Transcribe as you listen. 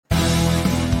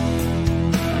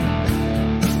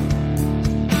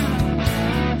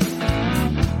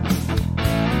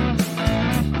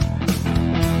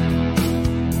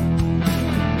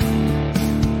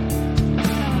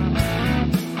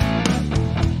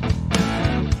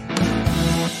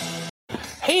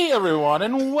Hey everyone,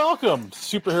 and welcome to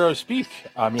Superhero Speak.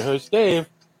 I'm your host, Dave.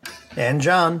 And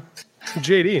John.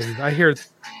 JD, and I hear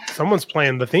someone's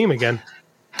playing the theme again.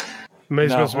 Maybe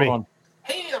it's supposed to be. On.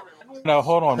 Hey everyone. No,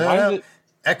 hold on. Why is it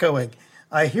echoing?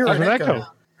 I hear There's an an echo. echo.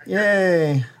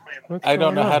 Yay! I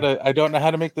don't know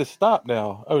how to make this stop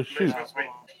now. Oh shoot.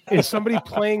 Is somebody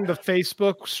playing the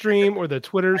Facebook stream or the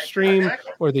Twitter stream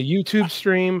or the YouTube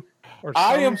stream? Or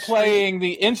I am stream? playing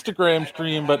the Instagram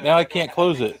stream, but now I can't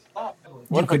close it.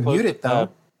 You could mute it though.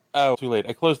 Oh, too late.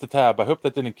 I closed the tab. I hope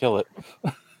that didn't kill it.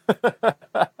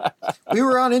 We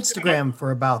were on Instagram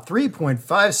for about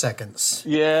 3.5 seconds.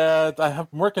 Yeah, I'm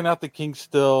working out the kinks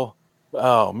still.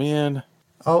 Oh man.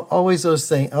 Always those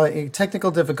things.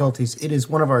 Technical difficulties. It is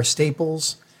one of our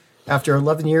staples. After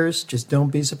 11 years, just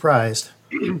don't be surprised.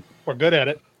 We're good at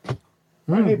it.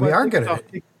 We are good at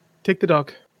it. Take the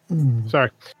dog.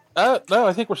 Sorry. No,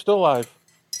 I think we're still live.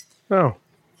 Oh,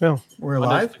 no. We're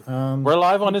live. We're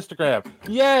live on Instagram.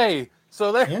 Yay!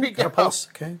 So there we go.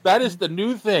 Okay. That is the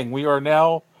new thing. We are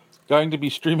now going to be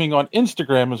streaming on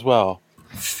Instagram as well.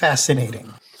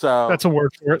 Fascinating. So that's a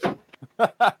word for it.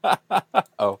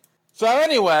 Oh. So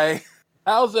anyway,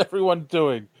 how's everyone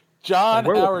doing? John,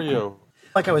 how are you?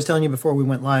 Like I was telling you before we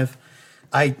went live,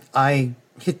 I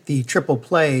hit the triple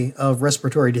play of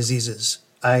respiratory diseases.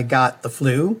 I got the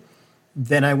flu,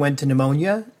 then I went to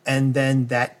pneumonia, and then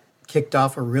that kicked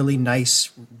off a really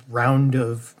nice round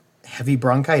of heavy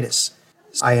bronchitis.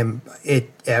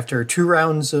 After 2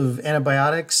 rounds of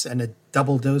antibiotics and a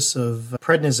double dose of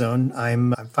prednisone,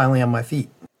 I'm finally on my feet.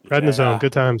 Prednisone,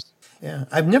 good times. Yeah,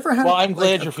 I've never had I'm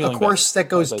glad you're feeling a course that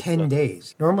goes 10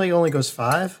 days. Normally it only goes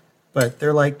 5, but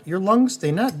they're like, your lungs,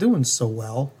 they're not doing so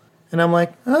well. And I'm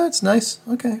like, oh, that's nice.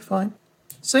 Okay, fine.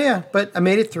 So yeah, but I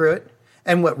made it through it.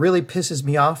 And what really pisses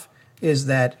me off is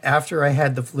that after I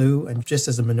had the flu and just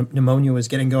as the pneumonia was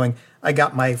getting going, I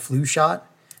got my flu shot.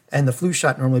 And the flu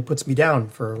shot normally puts me down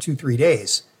for 2-3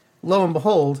 days. Lo and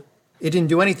behold, it didn't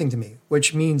do anything to me,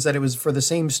 which means that it was for the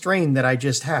same strain that I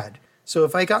just had. So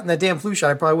if I gotten that damn flu shot,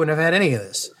 I probably wouldn't have had any of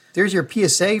this. There's your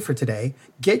PSA for today.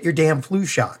 Get your damn flu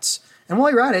shots. And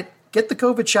while you're at it, get the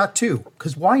COVID shot too,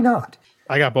 because why not?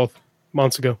 I got both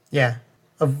months ago. Yeah.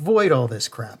 Avoid all this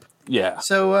crap. Yeah.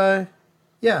 So,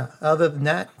 other than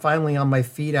that, finally on my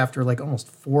feet after like almost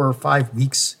 4 or 5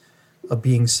 weeks of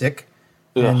being sick.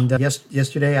 Ugh. And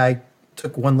yesterday I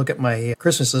took one look at my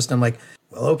Christmas list and I'm like,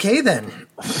 well, okay then.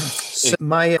 So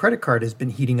my credit card has been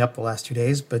heating up the last 2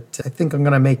 days, but I think I'm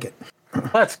going to make it.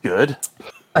 That's good.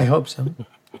 I hope so.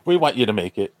 We want you to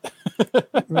make it.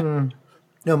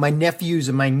 No, my nephews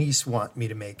and my niece want me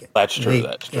to make it. That's true.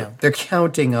 That's true. Yeah, they're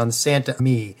counting on Santa.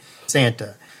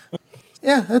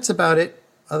 Yeah, that's about it.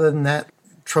 Other than that,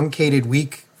 truncated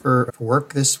week for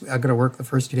work. I'm going to work the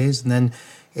first 2 days, and then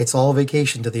it's all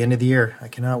vacation to the end of the year. I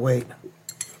cannot wait.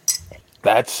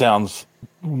 That sounds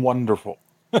wonderful.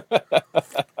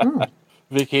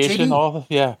 Vacation, JD?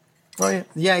 Yeah. Oh,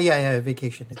 yeah.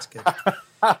 Vacation. It's good.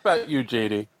 How about you,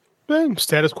 JD?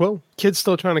 Status quo. Kid's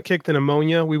still trying to kick the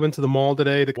pneumonia. We went to the mall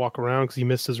today to walk around because he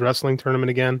missed his wrestling tournament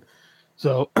again.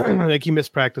 So like he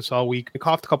missed practice all week. He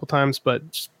coughed a couple times, but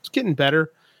it's getting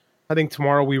better. I think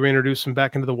tomorrow we reintroduce him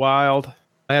back into the wild.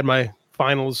 I had my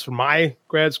finals for my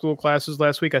grad school classes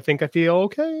last week. I think I feel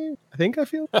okay.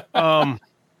 We'll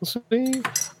see.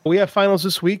 We have finals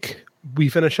this week. We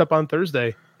finish up on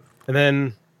Thursday, and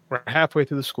then we're halfway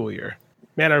through the school year.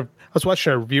 Man, I was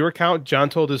watching our viewer count. John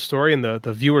told his story, and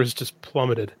the viewers just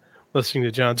plummeted listening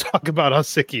to John talk about how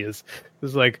sick he is. It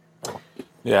was like,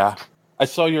 yeah. I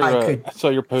saw your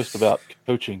post about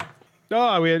coaching.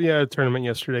 Oh, we had a tournament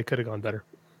yesterday. Could have gone better.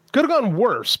 Could have gone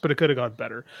worse, but it could have gone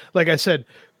better. Like I said,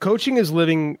 coaching is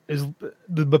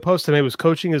the post I made was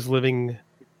coaching is living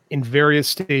in various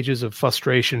stages of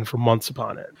frustration for months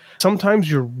upon it. Sometimes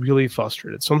you're really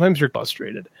frustrated. Sometimes you're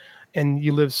frustrated. And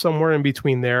you live somewhere in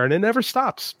between there, and it never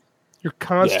stops. You're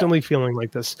constantly feeling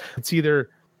like this.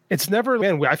 It's never,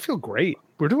 man, I feel great.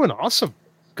 We're doing awesome.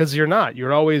 Because you're not.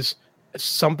 You're always,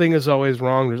 something is always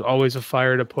wrong. There's always a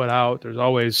fire to put out. There's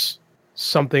always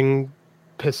something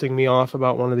pissing me off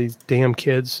about one of these damn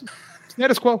kids.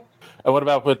 Status quo. And what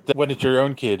about when it's your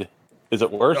own kid? Is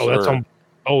it worse?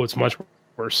 It's much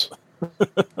worse.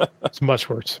 It's much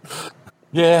worse.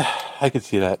 Yeah, I could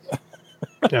see that.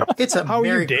 Yeah. It's a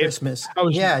Merry Christmas.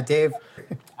 Dave.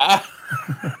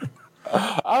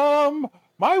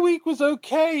 My week was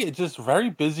okay. It's just very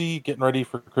busy getting ready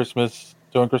for Christmas,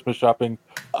 doing Christmas shopping.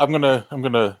 I'm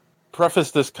gonna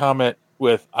preface this comment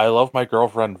with I love my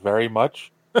girlfriend very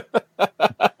much.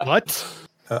 What?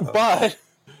 But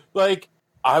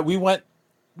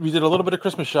we did a little bit of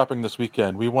Christmas shopping this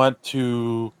weekend. We went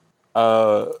to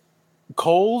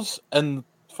Kohl's and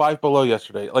Five Below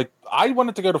yesterday. Like, I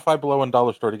wanted to go to Five Below and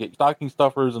Dollar Store to get stocking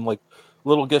stuffers and like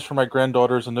little gifts for my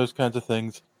granddaughters and those kinds of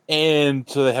things. And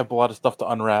so they have a lot of stuff to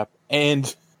unwrap.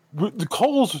 And the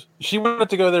Kohl's, she wanted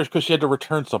to go there because she had to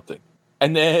return something.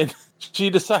 And then she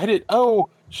decided,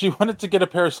 she wanted to get a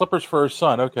pair of slippers for her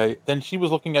son. Okay. Then she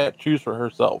was looking at shoes for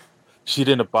herself. She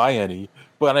didn't buy any.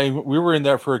 But we were in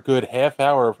there for a good half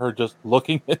hour of her just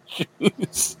looking at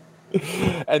shoes.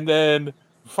 And then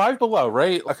Five Below,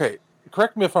 right? Okay.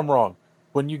 Correct me if I'm wrong.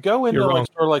 When you go into a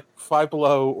store like Five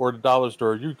Below or the Dollar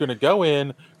Store, you're going to go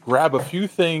in, grab a few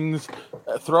things,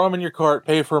 throw them in your cart,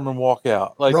 pay for them, and walk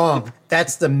out. Like, wrong.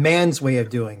 That's the man's way of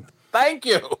doing it. Thank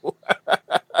you.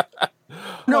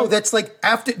 No, that's like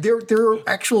after there are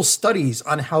actual studies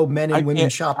on how men and women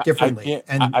shop differently.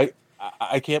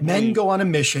 I can't. Men go on a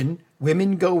mission.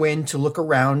 Women go in to look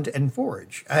around and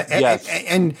forage. Yes.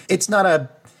 And it's not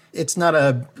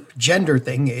a gender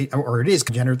thing, or it is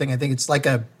a gender thing. I think it's like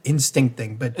a instinct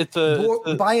thing, but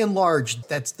by and large,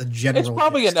 that's the general. It's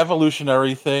probably an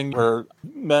evolutionary thing where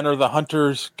men are the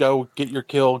hunters, go get your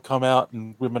kill, come out,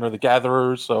 and women are the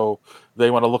gatherers. So they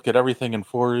want to look at everything and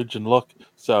forage and look.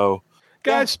 So,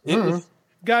 guys,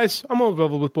 I'm on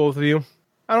level with both of you.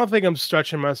 I don't think I'm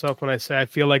stretching myself when I say I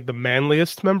feel like the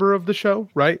manliest member of the show,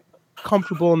 right?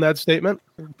 Comfortable in that statement.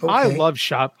 Okay. I love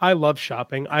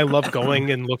shopping. I love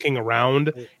going and looking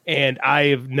around, and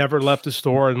I've never left a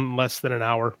store in less than an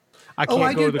hour. I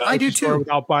can't go to the grocery store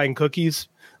without buying cookies.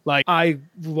 Like, I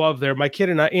love there. My kid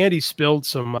and Andy spilled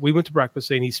we went to breakfast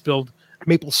and he spilled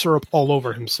maple syrup all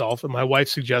over himself. And my wife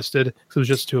suggested, because it was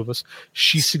just two of us,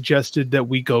 she suggested that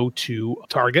we go to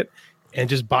Target and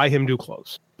just buy him new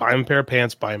clothes. Buy him a pair of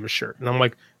pants, buy him a shirt. And I'm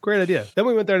like, great idea. Then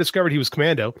we went there and discovered he was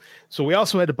commando. So we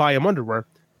also had to buy him underwear.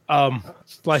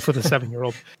 Life with a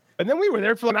 7-year-old. And then we were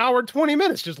there for an hour and 20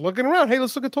 minutes just looking around. Hey,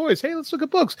 let's look at toys. Hey, let's look at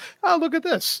books. Oh, look at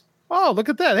this. Oh, look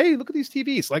at that. Hey, look at these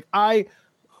TVs. Like, I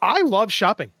love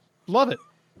shopping. Love it.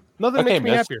 Nothing makes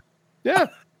me happier. Yeah.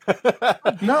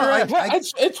 No,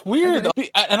 it's weird.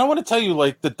 And I want to tell you,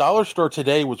 like, the dollar store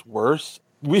today was worse.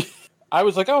 I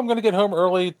was like, I'm going to get home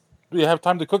early. We have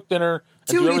time to cook dinner.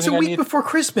 Dude, it's a week before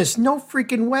Christmas. No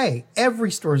freaking way.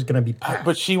 Every store is going to be packed.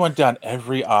 But she went down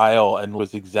every aisle and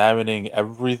was examining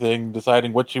everything,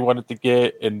 deciding what she wanted to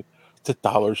get. And it's a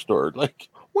dollar store. Like,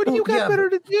 what do you got better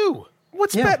to do?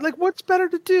 What's better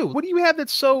to do? What do you have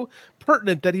that's so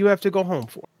pertinent that you have to go home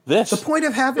for? This. The point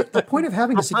of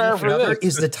having a significant other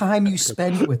is the time you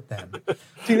spend with them.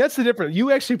 See, that's the difference.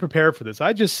 You actually prepare for this.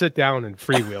 I just sit down and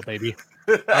freewheel, baby.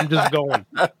 I'm just going.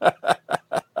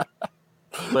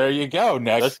 There you go.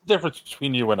 Next, that's the difference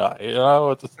between you and I. You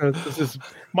know,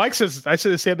 Mike says I say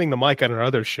the same thing to Mike on our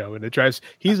other show, and it drives.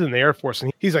 He's in the Air Force,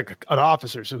 and he's like an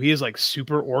officer, so he is like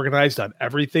super organized on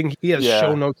everything. He has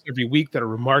show notes every week that are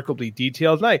remarkably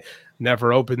detailed. And I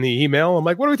never open the email. I'm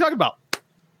like, what are we talking about?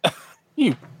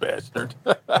 You bastard!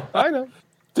 I know.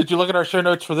 Did you look at our show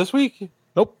notes for this week?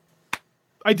 Nope.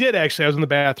 I did, actually. I was in the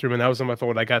bathroom, and I was on my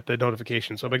phone. I got the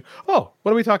notification. So I'm like, oh,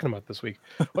 what are we talking about this week?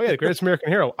 Oh, yeah, The Greatest American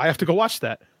Hero. I have to go watch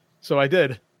that. So I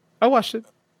did. I watched it.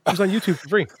 It was on YouTube for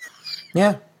free.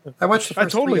 Yeah. I watched the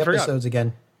first 3 episodes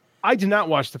again. I did not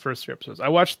watch the first 3 episodes. I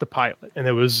watched the pilot, and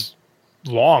it was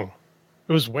long.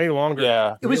 It was way longer.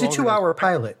 Yeah. It was a 2-hour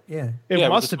pilot. Yeah. It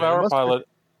must have been.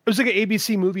 It was like an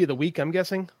ABC movie of the week, I'm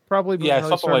guessing. Probably. Yeah,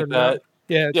 something like that.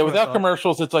 Yeah, without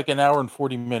commercials, it's like an hour and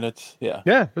 40 minutes. Yeah,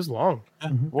 it was long.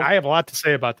 Mm-hmm. I have a lot to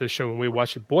say about this show when we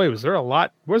watch it. Boy, was there a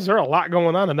lot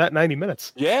going on in that 90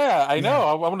 minutes? Yeah, I know.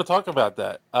 I want to talk about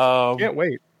that. Can't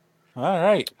wait. All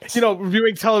right.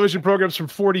 Reviewing television programs from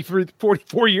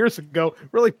 44 years ago,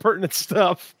 really pertinent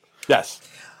stuff. Yes.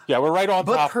 Yeah, we're right on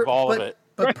top of all of it.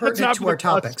 But pertinent to our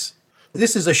topics.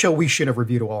 This is a show we should have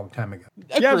reviewed a long time ago.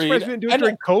 Agreed. Yeah, I'm surprised we didn't do it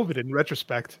during COVID in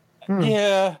retrospect.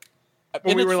 Yeah.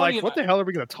 And we were like, what the hell are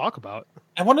we going to talk about?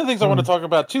 And one of the things I want to talk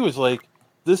about, too, is like,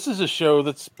 this is a show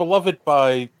that's beloved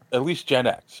by at least Gen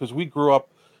X. Because we grew up,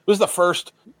 it was the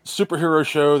first superhero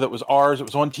show that was ours. It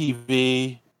was on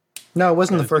TV. No, it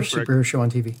wasn't the first superhero show on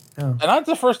TV. No. And not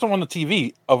the first one on the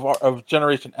TV of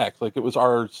Generation X. Like, it was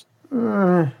ours.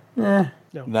 No. There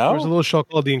was a little show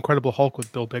called The Incredible Hulk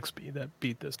with Bill Bixby that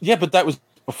beat this. Yeah, but that was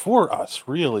before us,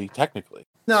 really, technically.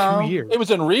 No. 2 years. It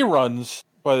was in reruns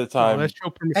by the time.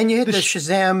 And you had the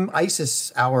Shazam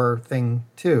ISIS hour thing,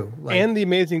 too. And the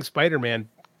Amazing Spider-Man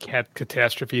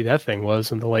catastrophe that thing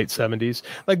was in the late 70s.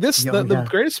 Like this, the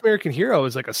Greatest American Hero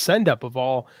is like a send-up of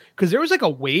all, because there was like a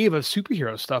wave of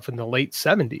superhero stuff in the late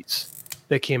 70s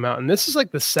that came out, and this is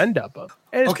like the send-up of.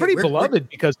 And it's pretty beloved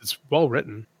because it's well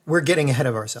written. We're getting ahead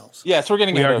of ourselves. Yes, we're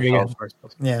getting ahead of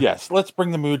ourselves. Yeah. Yes, let's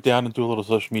bring the mood down and do a little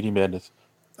social media madness.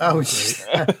 Oh,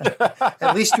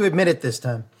 at least you admit it this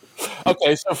time.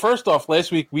 Okay, so first off,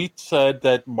 last week we said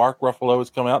that Mark Ruffalo has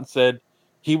come out and said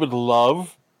he would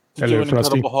love to do an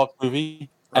Incredible Hulk movie,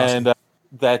 and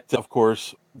that, of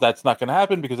course, that's not going to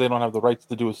happen because they don't have the rights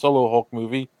to do a solo Hulk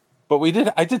movie. But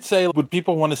I did say, would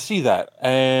people want to see that?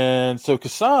 And so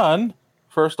Kassan,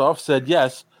 first off, said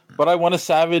yes, but I want a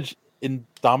savage,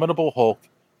 indomitable Hulk.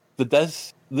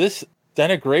 This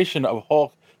denigration of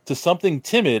Hulk to something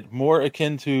timid, more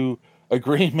akin to a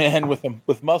green man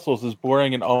with muscles, is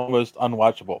boring and almost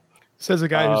unwatchable. Says a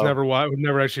guy who's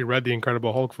never actually read The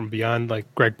Incredible Hulk from beyond, like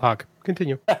Greg Pak.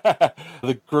 Continue.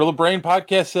 The Gorilla Brain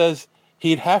podcast says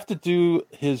he'd have to do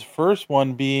his first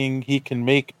one being he can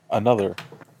make another.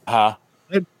 I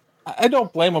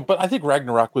don't blame him, but I think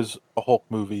Ragnarok was a Hulk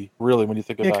movie, really, when you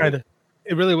think about it.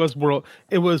 It really was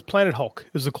It was Planet Hulk.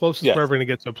 It was the closest we're ever going to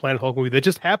get to a Planet Hulk movie that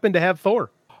just happened to have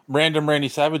Thor. Random Randy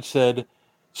Savage said,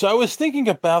 so I was thinking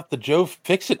about the Joe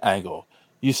Fixit angle.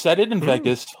 You said it in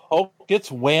Vegas. Hulk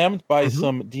gets whammed by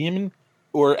some demon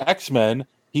or X-Men.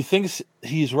 He thinks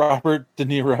he's Robert De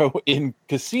Niro in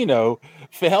Casino.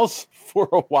 Falls for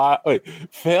a white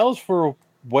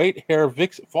hair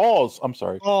vixen. Falls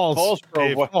for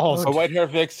a white hair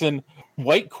vixen.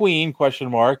 White Queen ?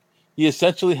 He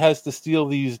essentially has to steal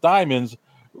these diamonds.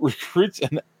 Recruits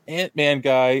an Ant-Man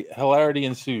guy. Hilarity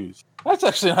ensues. That's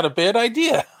actually not a bad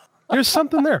idea. There's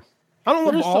something there. I don't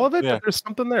love all of it, but there's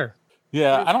something there.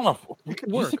 Yeah, I don't know. Do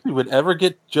you think we would ever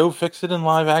get Joe Fixit in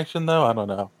live action, though? I don't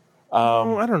know.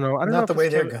 I don't know. I don't Not know the way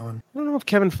they're going. I don't know if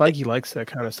Kevin Feige likes that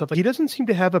kind of stuff. Like, he doesn't seem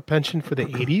to have a penchant for the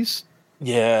 80s.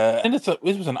 Yeah, and it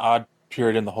was an odd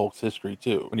period in the Hulk's history,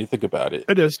 too, when you think about it.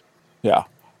 It is. Yeah.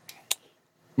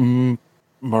 Mauricio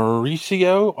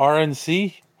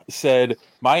RNC said,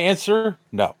 my answer,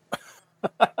 no.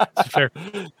 That's fair.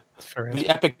 The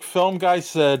Epic Film guy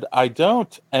said, I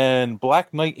don't. And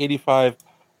Black Knight 85,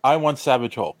 I want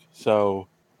Savage Hulk. So,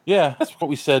 yeah, that's what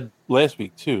we said last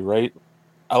week, too, right?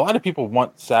 A lot of people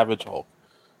want Savage Hulk.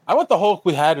 I want the Hulk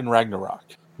we had in Ragnarok,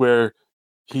 where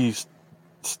he's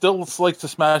still likes to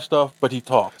smash stuff, but he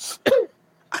talks.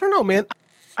 I don't know, man.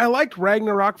 I liked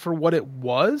Ragnarok for what it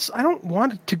was. I don't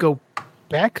want it to go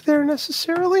back there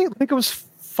necessarily. I think it was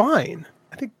fine.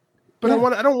 But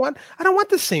I don't want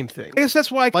the same thing. I guess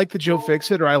that's why I like the Joe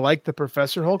Fixit or I like the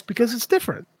Professor Hulk, because it's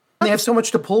different. They have so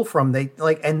much to pull from.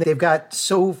 And they've got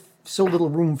so little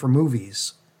room for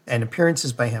movies and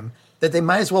appearances by him that they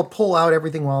might as well pull out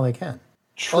everything while they can.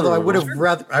 True. Although I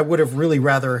would have really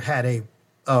rather had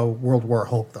a World War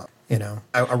Hulk, though. You know,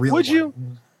 a real. Would you?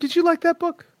 Did you like that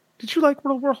book? Did you like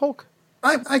World War Hulk?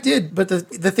 I did, but the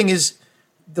thing is,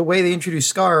 the way they introduced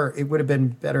Scar, it would have been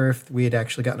better if we had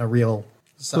actually gotten a real.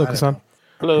 Hello, Kassan.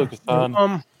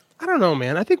 I don't know,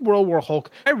 man. I think World War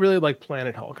Hulk. I really like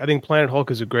Planet Hulk. I think Planet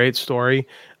Hulk is a great story.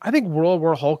 I think World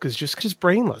War Hulk is just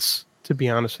brainless, to be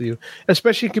honest with you,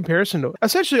 especially in comparison to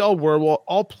essentially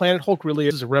all Planet Hulk really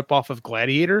is a ripoff of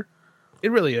Gladiator.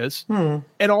 It really is,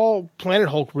 and all Planet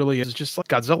Hulk really is just like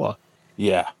Godzilla.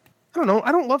 Yeah. I don't know.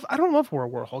 I don't love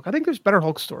World War Hulk. I think there's better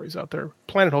Hulk stories out there.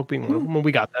 Planet Hulk being one of them. Well,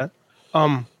 we got that.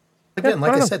 Again,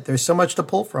 like I said, there's so much to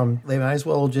pull from. They might as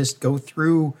well just go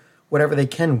through whatever they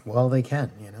can while they can,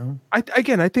 you know? I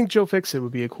think Joe Fixit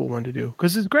would be a cool one to do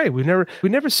because it's great. We've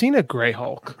never seen a gray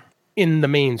Hulk in the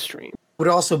mainstream. It would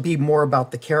also be more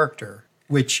about the character,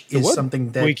 which is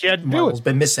something that Marvel's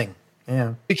been missing.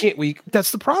 Yeah.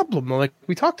 That's the problem, like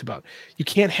we talked about. You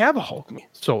can't have a Hulk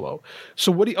solo.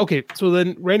 So so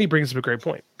then Randy brings up a great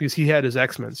point because he had his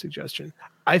X-Men suggestion.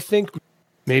 I think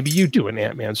maybe you do an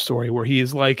Ant-Man story where he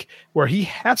has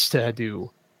to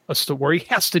do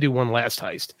one last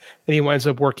heist, and he winds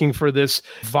up working for this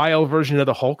vile version of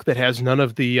the Hulk that has none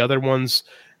of the other one's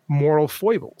moral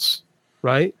foibles,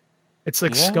 right? It's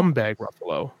like scumbag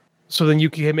Ruffalo. So then you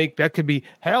can make that could be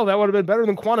hell. That would have been better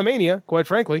than Quantumania, quite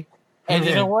frankly. And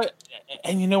you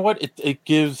know what? It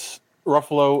gives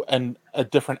Ruffalo a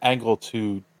different angle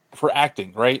for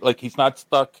acting, right? Like he's not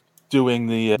stuck doing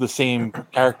the same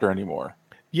character anymore.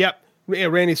 Yep.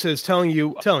 Randy says, telling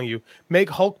you, make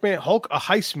Hulk a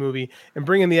heist movie and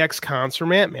bring in the ex-cons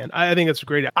from Ant-Man. I think that's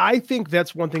great. I think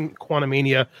that's one thing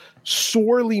Quantumania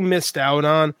sorely missed out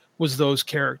on was those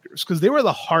characters because they were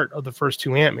the heart of the first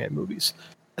two Ant-Man movies,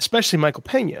 especially Michael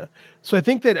Pena. So I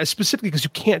think that specifically because you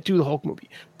can't do the Hulk movie,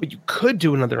 but you could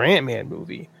do another Ant-Man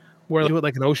movie where do it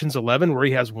like an Ocean's 11 where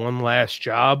he has one last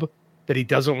job that he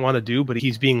doesn't want to do, but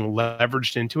he's being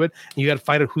leveraged into it. And you got to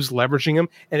find out who's leveraging him,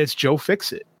 and it's Joe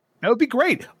Fixit. That would be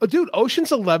great. Oh, dude,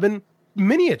 Ocean's 11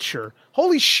 miniature.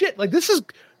 Holy shit. Like this is,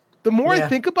 the more I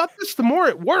think about this, the more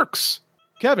it works.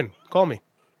 Kevin, call me.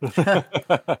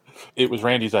 It was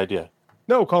Randy's idea.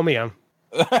 No, call me.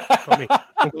 Call me.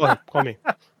 Go ahead, call me.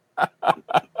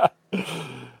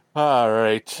 All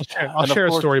right. I'll share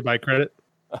a story by credit.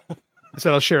 I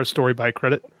said I'll share a story by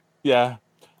credit. Yeah.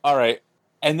 All right.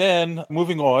 And then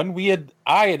moving on,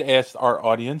 I had asked our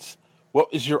audience, what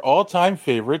is your all-time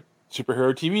favorite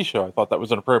superhero TV show? I thought that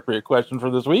was an appropriate question for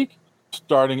this week.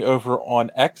 Starting over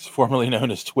on X, formerly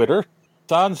known as Twitter,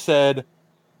 Don said,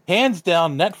 hands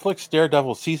down, Netflix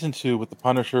Daredevil Season 2 with The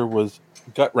Punisher was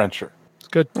gut-wrencher. It's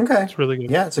good. Okay. It's really good.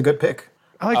 Yeah, it's a good pick.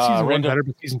 I like season 1 better,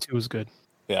 but season 2 was good.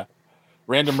 Yeah.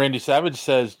 Random Randy Savage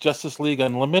says, Justice League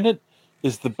Unlimited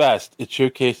is the best. It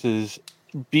showcases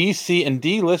B, C, and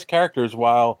D list characters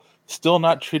while still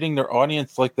not treating their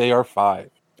audience like they are 5.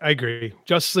 I agree.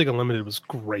 Justice League Unlimited was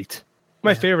great.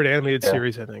 My favorite animated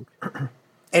series, I think.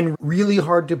 And really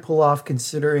hard to pull off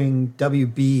considering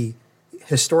WB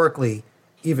historically,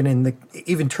 even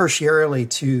tertiarily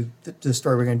to the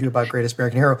story we're going to do about Greatest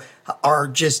American Hero,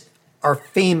 are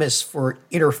famous for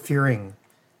interfering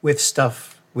with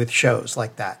stuff with shows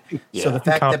like that. Yeah. So the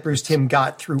fact that Bruce Timm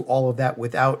got through all of that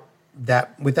without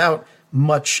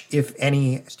much, if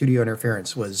any, studio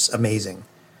interference was amazing,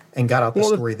 and got out the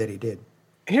story that he did.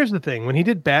 Here's the thing. When he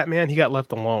did Batman, he got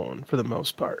left alone for the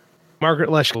most part.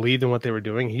 Margaret Lesh believed in what they were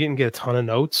doing. He didn't get a ton of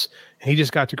notes, and he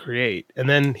just got to create. And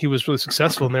then he was really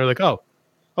successful, and they were like, oh,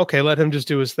 okay, let him just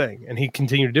do his thing. And he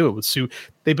continued to do it with Sue.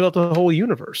 They built a whole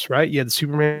universe, right? You had the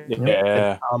Superman,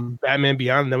 Batman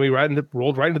Beyond, and then we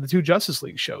rolled right into the 2 Justice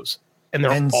League shows. And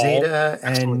they're all Zeta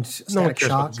and Static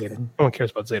Shock. No one cares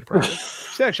about Zeta Project.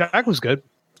 Static Shock was good.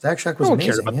 Static Shock was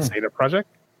amazing. No one amazing, cared about the Zeta Project.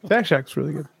 Static Shock's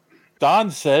really good. Don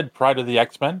said, Pride of the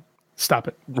X-Men. Stop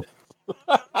it.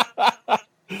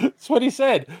 That's what he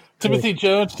said. Timothy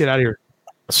Jones. Get out of here,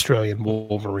 Australian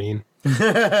Wolverine. We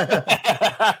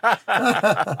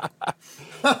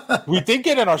did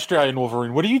get an Australian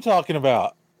Wolverine. What are you talking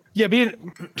about? Yeah,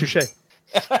 touche.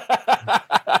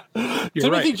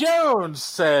 Timothy Jones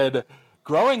said,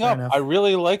 growing up, I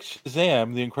really liked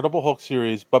Shazam, the Incredible Hulk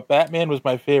series, but Batman was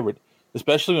my favorite,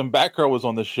 especially when Batgirl was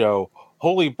on the show.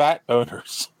 Holy bat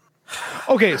owners.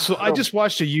 Okay, so I just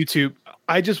watched a YouTube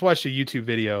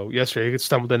video yesterday. I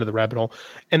stumbled into the rabbit hole,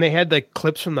 and they had like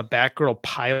clips from the Batgirl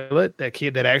pilot that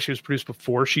actually was produced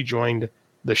before she joined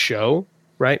the show,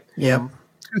 right? Yeah.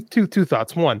 Two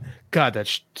thoughts. One, God, that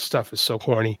stuff is so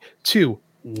corny. 2,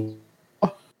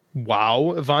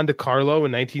 wow, Yvonne DiCarlo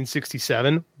in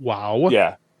 1967. Wow.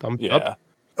 Yeah. Thumbs up.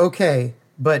 Okay,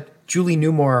 but Julie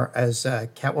Newmar as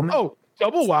Catwoman. Oh,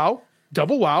 double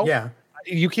wow. Yeah.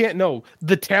 You can't know.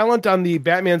 The talent on the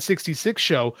Batman 66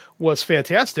 show was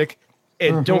fantastic.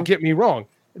 And don't get me wrong.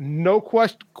 No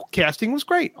question. Casting was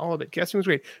great. All of it. Casting was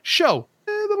great. Show,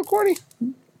 a little corny.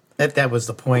 That was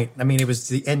the point. I mean, it was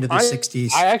the end of the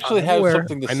 60s. I actually have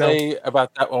something to say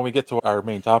about that when we get to our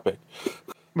main topic.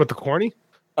 What, the corny?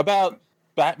 About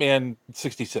Batman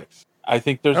 66. I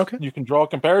think you can draw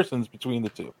comparisons between the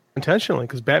two. Intentionally,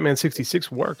 because Batman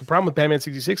 66 worked. The problem with Batman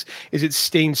 66 is it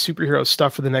stained superhero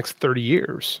stuff for the next 30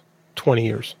 years, 20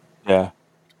 years. Yeah.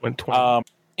 20.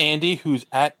 Andy, who's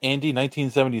at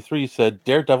Andy1973, said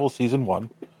Daredevil Season 1.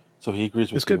 So he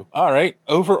agrees with you. Good. All right.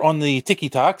 Over on the Tiki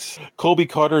Talks, Colby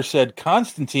Carter said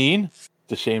Constantine. It's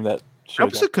a shame that show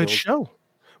was a good show.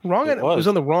 It was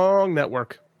on the wrong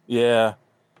network. Yeah.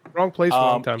 Wrong place,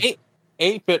 wrong time.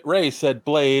 8-Bit Ray said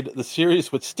Blade, the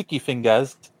series with sticky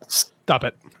fingers. Stop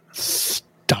it.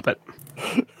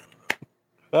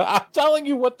 I'm telling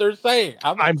you what they're saying.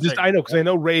 I know, because I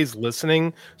know Ray's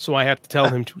listening, so I have to tell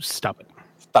him to stop it.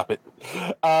 Stop it.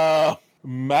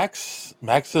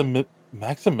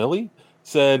 Maximili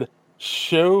said,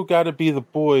 show gotta be The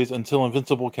Boys until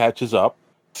Invincible catches up.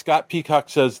 Scott Peacock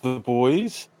says The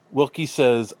Boys. Wilkie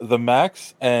says The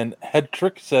Max. And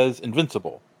Headtrick says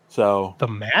Invincible. So The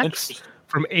Max?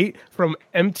 From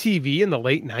MTV in the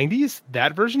late 90s?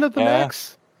 That version of The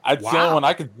Max? That's the only one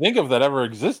I could think of that ever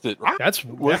existed. That's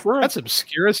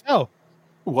obscure as hell.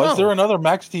 Was there another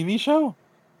Max TV show?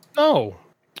 No.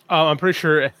 I'm pretty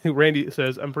sure, Randy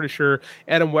says, I'm pretty sure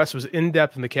Adam West was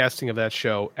in-depth in the casting of that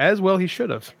show, as well he should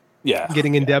have. Yeah.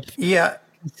 Getting in-depth. Yeah.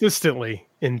 Consistently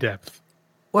in-depth.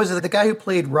 Was it the guy who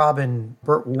played Robin,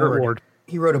 Burt Ward?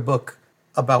 He wrote a book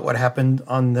about what happened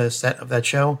on the set of that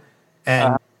show.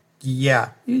 And you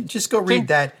just go read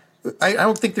that. I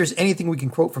don't think there's anything we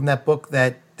can quote from that book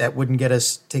that wouldn't get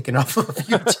us taken off of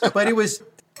YouTube. But it was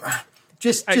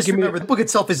just remember the book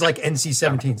itself is like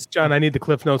NC-17. John, I need the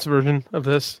Cliff Notes version of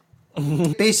this.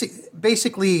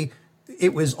 Basically,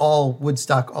 it was all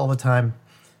Woodstock all the time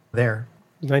there.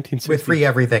 1960. With free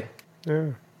everything.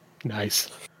 Yeah.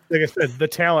 Nice. Like I said, the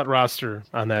talent roster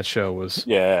on that show was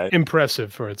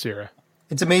impressive for its era.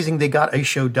 It's amazing they got a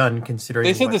show done considering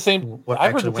They said what, the same. what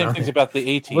I've heard actually the same went things on. about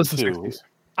the A It team was the too. 60s.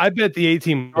 I bet the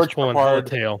A-Team was George pulling hella Peppard.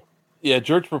 tail. Yeah,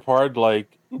 George Peppard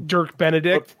Dirk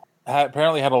Benedict.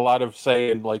 apparently had a lot of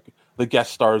say in like the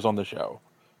guest stars on the show.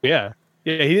 Yeah.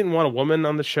 Yeah, he didn't want a woman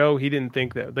on the show. He didn't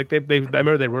think that. Like, I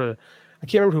remember they were, I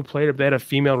can't remember who played it, but they had a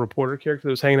female reporter character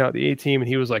that was hanging out with the A-Team, and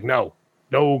he was like, no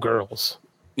girls.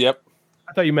 Yep.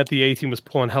 I thought you meant the A-Team was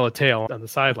pulling hella tail on the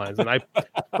sidelines, and I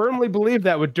firmly believe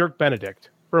that with Dirk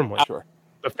Benedict. Firmly. Sure.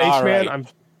 The face All man, right. I'm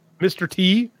Mr.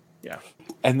 T. Yeah.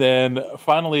 And then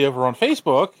finally over on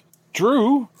Facebook,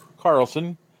 Drew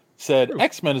Carlson said,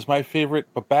 X-Men is my favorite,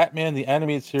 but Batman, the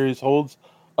animated series, holds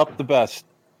up the best.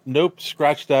 Nope,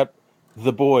 scratch that.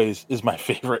 The Boys is my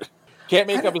favorite. Can't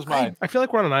make up his mind. I feel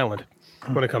like we're on an island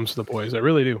when it comes to the boys. I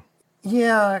really do.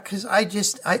 Yeah, because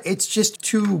it's just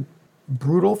too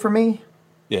brutal for me.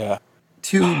 Yeah.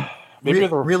 Too Maybe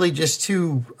the- really just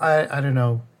too I don't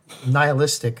know,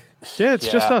 nihilistic. Yeah, it's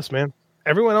just Yeah. us, man.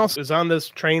 Everyone else is on this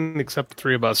train except the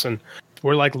three of us, and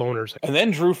we're like loners. And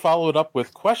then Drew followed up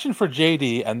with question for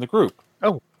JD and the group.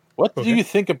 Oh, What do okay. you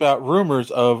think about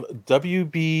rumors of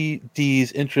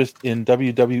WBD's interest in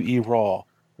WWE Raw?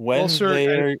 When Well,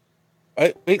 sir,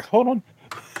 wait, hold on.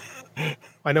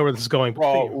 I know where this is going.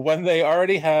 Raw, when they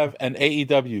already have an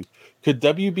AEW, could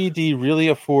WBD really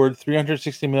afford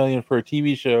 $360 million for a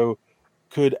TV show?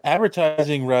 Could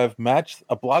advertising rev match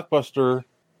a blockbuster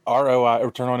ROI,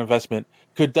 return on investment?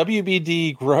 Could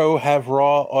WBD grow, have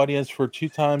Raw audience for 2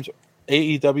 times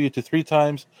AEW to 3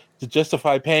 times to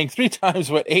justify paying 3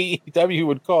 times what AEW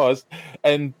would cost?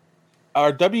 And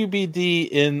are WBD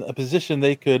in a position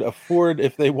they could afford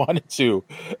if they wanted to?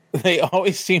 They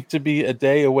always seem to be a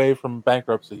day away from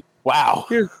bankruptcy. Wow.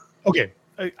 Okay,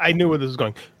 I knew where this was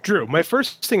going. Drew, my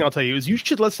first thing I'll tell you is you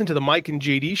should listen to the Mike and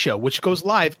JD show, which goes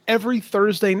live every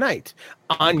Thursday night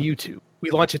on YouTube. We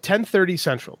launch at 10:30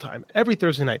 Central Time every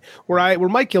Thursday night, where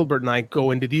Mike Gilbert and I go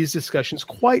into these discussions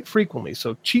quite frequently.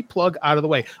 So cheap plug out of the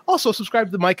way. Also, subscribe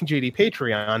to the Mike and JD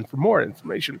Patreon for more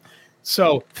information.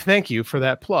 So thank you for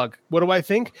that plug. What do I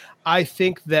think? I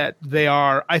think that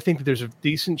there's a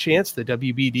decent chance that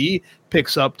WBD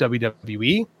picks up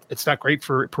WWE. It's not great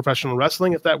for professional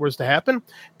wrestling if that was to happen,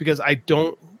 because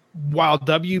while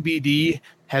WBD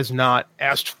has not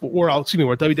asked for, or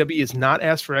WWE has not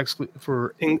asked for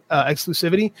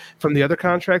exclusivity from the other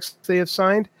contracts they have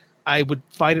signed, I would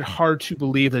find it hard to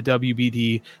believe that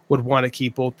WBD would want to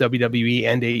keep both WWE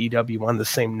and AEW on the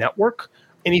same network.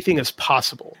 Anything is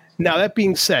possible. Now, that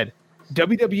being said,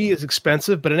 WWE is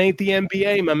expensive, but it ain't the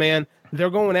NBA, my man. They're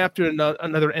going after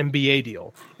another NBA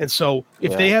deal. And so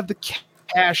if they have the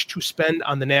cash to spend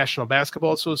on the National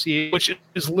Basketball Association, which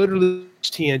is literally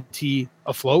TNT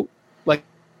afloat, like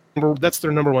that's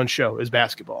their number one show is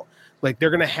basketball. Like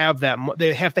they're going to have that.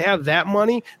 They have to have that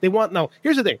money. They want. Now,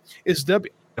 here's the thing: is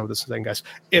this is the thing, guys.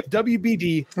 If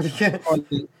WBD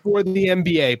for the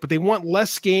NBA, but they want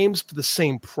less games for the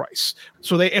same price,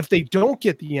 so if they don't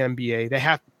get the NBA, they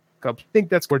have to. I think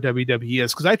that's where WWE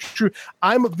is, because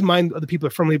I'm of the mind of the people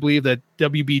that firmly believe that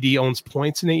WBD owns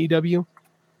points in AEW,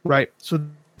 right? So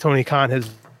Tony Khan has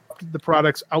the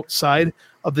products outside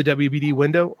of the WBD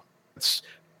window.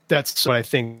 That's what I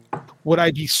think. Would I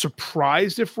be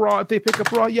surprised if they pick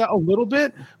up Raw? Yeah, a little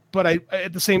bit. But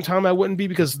at the same time, I wouldn't be,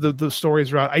 because the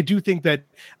stories are out. I do think that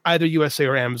either USA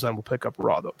or Amazon will pick up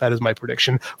Raw, though. That is my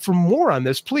prediction. For more on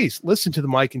this, please listen to the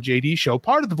Mike and JD show,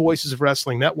 part of the Voices of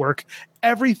Wrestling Network,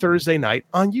 every Thursday night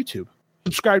on YouTube.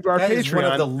 Subscribe to our That Patreon. is one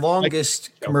of the longest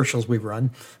commercials we've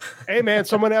run. Hey, man,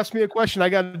 someone asked me a question. I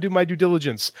got to do my due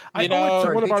diligence. I owe it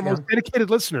to one of our most dedicated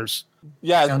listeners.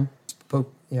 Yeah. John,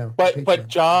 but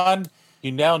John,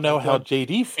 you now know how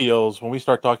JD feels when we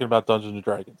start talking about Dungeons and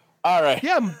Dragons. All right.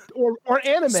 Yeah, or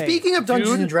anime. Speaking of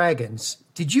Dungeons and Dragons,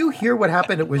 did you hear what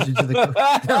happened at Wizards of the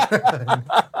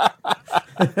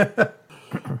Coast?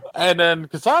 And then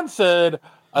Kazan said,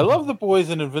 I love The Boys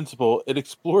and Invincible. It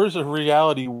explores a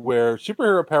reality where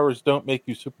superhero powers don't make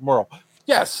you super moral.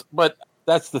 Yes, but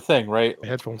that's the thing, right?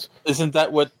 Headphones. Isn't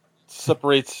that what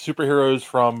separates superheroes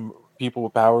from people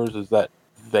with powers, is that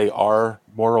they are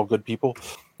moral, good people?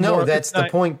 No, that's the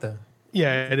point, though.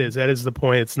 Yeah, it is. That is the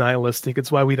point. It's nihilistic.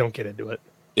 It's why we don't get into it.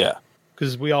 Yeah.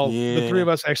 Because the three of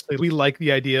us, actually, we like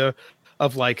the idea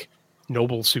of like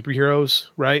noble superheroes,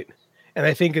 right? And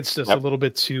I think it's just a little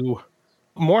bit too,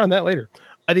 more on that later.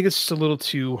 I think it's just a little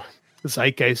too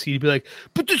zeitgeist. You'd be like,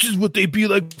 but this is what they'd be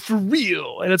like for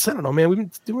real. And it's, I don't know, man, we've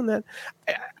been doing that.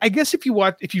 I guess if you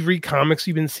read comics,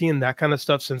 you've been seeing that kind of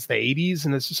stuff since the 80s.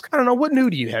 And it's just, I don't know, what new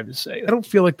do you have to say? I don't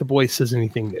feel like The Boys says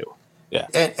anything new. Yeah.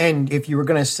 And if you were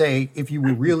going to say, if you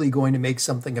were really going to make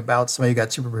something about somebody who got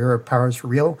superhero powers for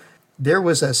real, there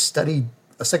was a study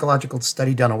a psychological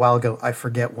study done a while ago. I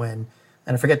forget when,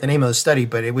 and I forget the name of the study,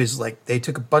 but it was like they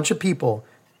took a bunch of people,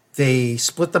 they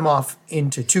split them off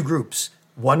into two groups.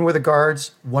 One were the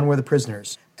guards, one were the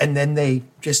prisoners. And then they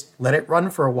just let it run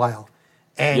for a while.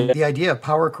 And the idea of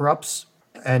power corrupts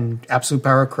and absolute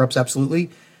power corrupts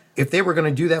absolutely. If they were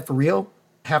going to do that for real,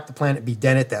 half the planet would be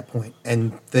dead at that point,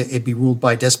 and it'd be ruled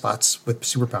by despots with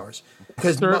superpowers.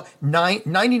 Because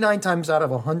 99 times out of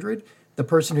 100, the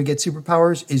person who gets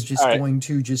superpowers is just going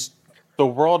to just... The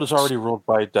world is already ruled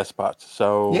by despots,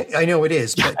 so... Yeah, I know it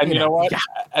is. But, and you know what?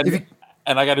 Yeah.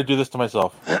 And I got to do this to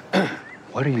myself.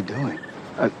 What are you doing?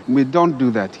 We don't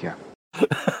do that here.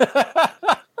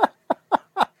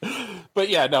 But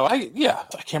yeah, no, I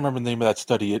can't remember the name of that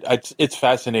study. It's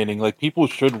fascinating. Like, people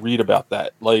should read about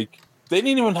that. Like, they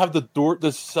didn't even have the door.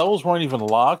 The cells weren't even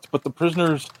locked, but the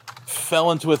prisoners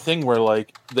fell into a thing where,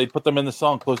 like, they put them in the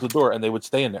cell and close the door, and they would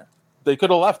stay in there. They could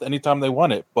have left anytime they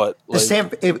wanted, but like,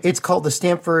 it's called the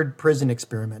Stanford Prison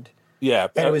Experiment. Yeah,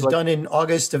 and it was done in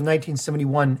August of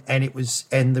 1971,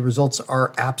 and the results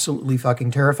are absolutely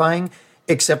fucking terrifying.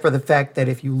 Except for the fact that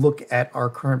if you look at our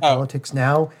current politics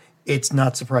now, it's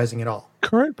not surprising at all.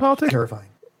 Current politics? Terrifying.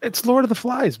 It's Lord of the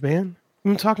Flies, man.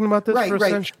 We've been talking about this for a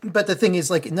century. But the thing is,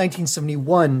 like, in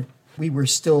 1971, we were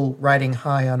still riding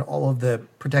high on all of the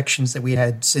protections that we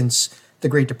had since the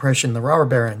Great Depression, the robber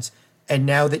barons. And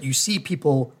now that you see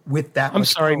people with that, I'm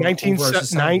sorry,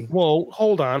 1979. Whoa,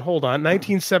 hold on.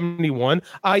 1971.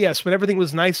 Yes, when everything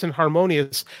was nice and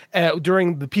harmonious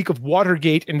during the peak of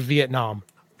Watergate in Vietnam.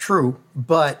 True,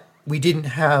 but we didn't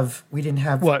have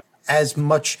what? As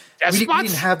much. We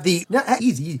didn't have the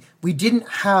We didn't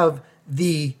have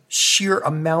the sheer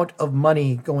amount of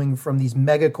money going from these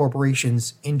mega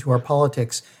corporations into our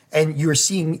politics. And you're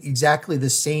seeing exactly the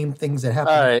same things that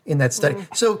happen in that study.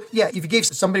 So, yeah, if you gave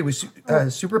somebody with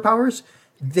superpowers,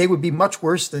 they would be much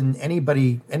worse than any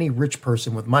rich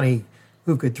person with money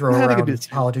who could throw around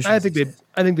politicians.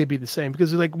 I think they'd be the same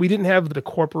because, like, we didn't have the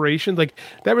corporations. Like,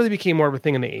 that really became more of a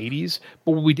thing in the 80s.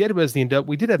 But what we did was we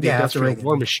did have the industrial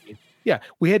war machine. Yeah,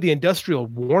 we had the industrial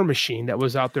war machine that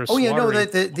was out there. Oh yeah, no,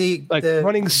 the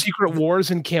running secret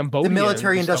wars in Cambodia. The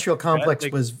military-industrial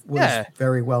complex was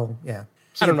very well. Yeah,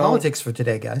 I don't know politics for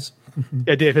today, guys.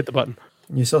 Yeah, Dave, hit the button.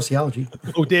 Your sociology.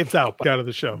 Oh, Dave's out of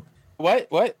the show. What?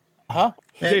 Huh?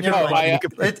 Dave,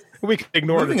 we can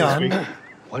ignore it this week.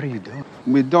 What are you doing?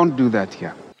 We don't do that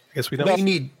here. I guess we don't. We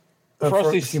need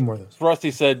a few more of those.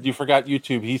 Frosty said you forgot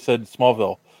YouTube. He said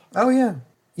Smallville. Oh yeah,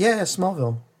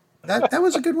 Smallville. That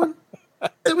was a good one.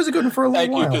 That was a good one for a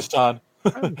little while. Thank you, Gaston.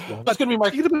 That's gonna be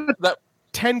my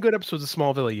 10 good episodes of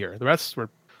Smallville a year. The rest were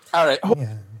all right.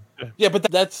 Yeah, but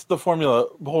that's the formula.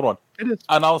 Hold on. It is,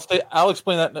 and I'll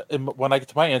explain that when I get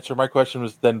to my answer. My question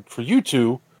was then for you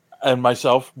two and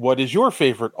myself. What is your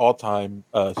favorite all-time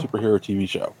superhero TV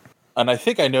show? And I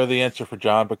think I know the answer for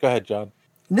John, but go ahead, John.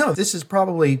 No, this is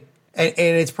probably, and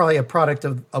it's probably a product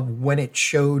of when it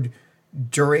showed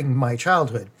during my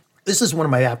childhood. This is one of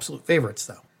my absolute favorites,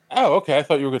 though. Oh, okay. I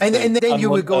thought you were going to say... And then you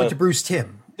would go into Bruce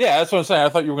Timm. Yeah, that's what I'm saying. I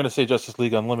thought you were going to say Justice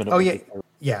League Unlimited. Oh, yeah.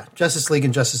 Yeah, Justice League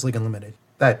and Justice League Unlimited.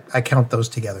 I count those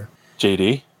together.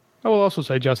 JD? I will also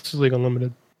say Justice League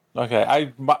Unlimited.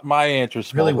 Okay, my answer is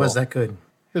Smallville. Really was that good.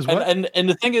 Is what? And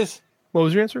the thing is... What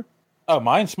was your answer? Oh,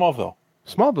 mine's Smallville.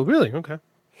 Smallville, really? Okay.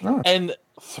 Oh. And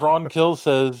Thrawn Kill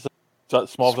says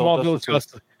Smallville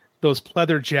Justice. Those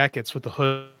pleather jackets with the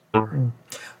hood.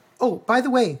 Oh, by the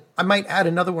way, I might add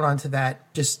another one onto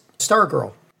that. Just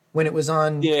Stargirl, when it was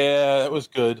on. Yeah, that was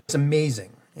good. It's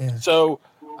amazing. Yeah. So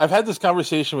I've had this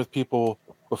conversation with people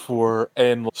before,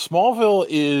 and Smallville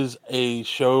is a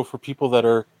show for people that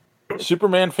are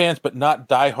Superman fans, but not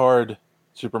diehard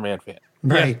Superman fans.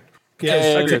 Right.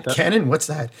 Yeah. Canon? What's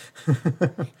that?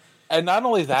 And not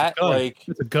only that,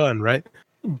 it's a gun, right?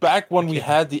 Back when we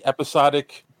had the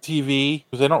episodic TV,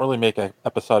 because they don't really make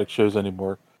episodic shows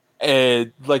anymore.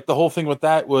 And like the whole thing with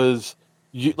that was,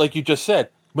 like you just said,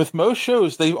 with most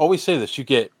shows, they always say this. You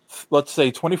get, let's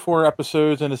say, 24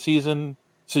 episodes in a season.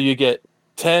 So you get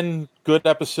 10 good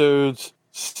episodes,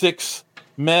 6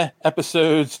 meh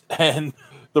episodes, and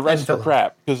the rest are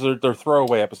crap because they're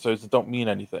throwaway episodes that don't mean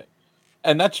anything.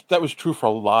 And that was true for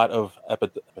a lot of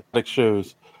episodic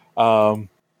shows. Bo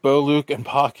Luke and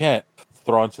Pa Kent,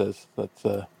 Thrawn says. That's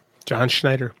John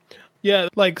Schneider. Yeah,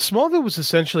 like Smallville was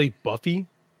essentially Buffy,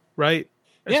 right?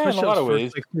 Yeah, in a lot of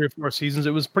ways. Like 3 or 4 seasons,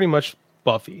 it was pretty much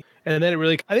Buffy. And then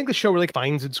I think the show really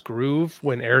finds its groove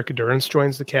when Erica Durance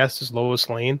joins the cast as Lois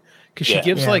Lane, because she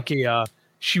gives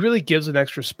she really gives an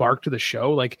extra spark to the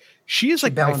show. Like she is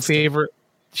like my favorite.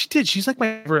 She's like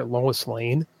my favorite Lois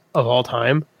Lane of all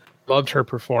time. Loved her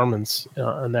performance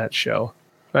on that show.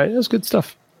 Right, it was good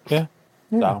stuff. Yeah.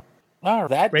 So, all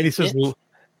right,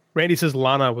 Randy says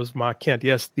Lana was Ma Kent.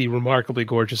 Yes, the remarkably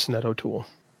gorgeous Annette O'Toole.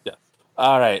 Yes.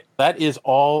 All right. That is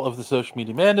all of the social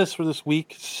media madness for this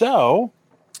week. So,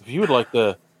 if you would like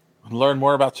to learn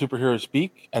more about Superhero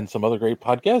Speak and some other great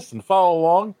podcasts and follow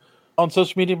along on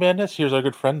social media madness, here's our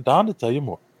good friend Don to tell you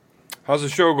more. How's the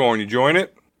show going? You enjoying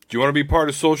it? Do you want to be part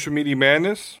of social media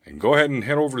madness? And go ahead and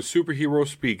head over to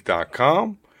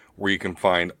superheroespeak.com, where you can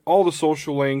find all the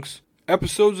social links,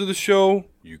 episodes of the show.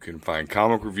 You can find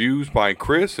comic reviews by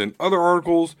Chris and other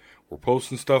articles. We're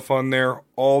posting stuff on there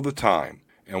all the time.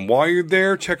 And while you're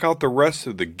there, check out the rest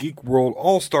of the Geek World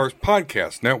All-Stars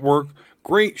Podcast Network.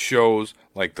 Great shows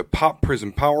like the Pop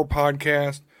Prison Power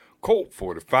Podcast, Colt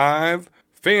 45,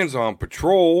 Fans on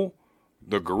Patrol,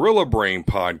 the Gorilla Brain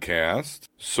Podcast,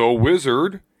 So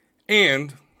Wizard,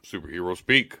 and Superhero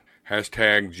Speak.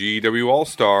 Hashtag GW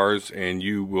All-Stars, and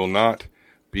you will not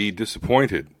be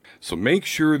disappointed. So make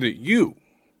sure that you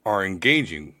are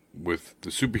engaging with the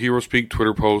Superhero Speak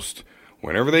Twitter post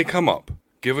whenever they come up.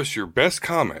 Give us your best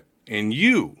comment, and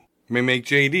you may make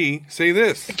JD say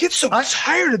this. I get so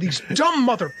tired of these dumb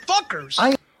motherfuckers.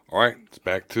 All right, it's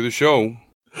back to the show.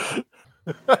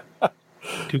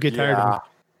 Do get tired of them.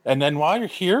 And then while you're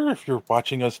here, if you're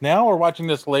watching us now or watching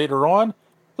this later on,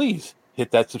 please hit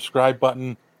that subscribe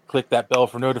button, click that bell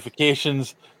for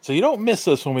notifications so you don't miss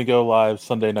us when we go live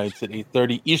Sunday nights at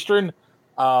 8:30 Eastern.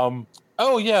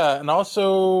 Oh, yeah, and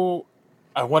also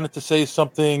I wanted to say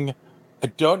something. I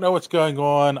don't know what's going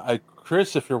on.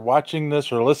 Chris, if you're watching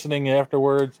this or listening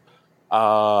afterwards,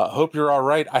 hope you're all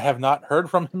right. I have not heard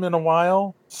from him in a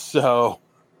while, so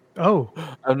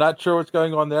I'm not sure what's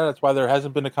going on there. That's why there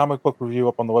hasn't been a comic book review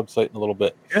up on the website in a little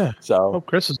bit. Yeah. So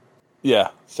Chris is. Yeah.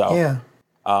 So Yeah.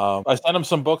 I sent him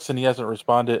some books and he hasn't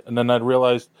responded. And then I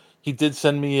realized he did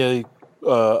send me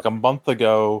a month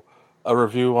ago a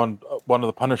review on one of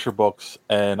the Punisher books,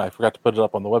 and I forgot to put it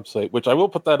up on the website, which I will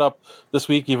put that up this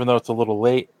week, even though it's a little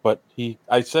late. But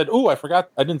I said, I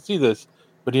forgot, I didn't see this,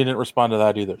 but he didn't respond to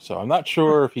that either. So I'm not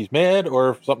sure if he's mad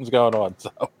or if something's going on. So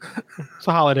it's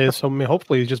the holidays, so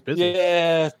hopefully he's just busy.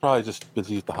 Yeah, it's probably just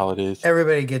busy with the holidays.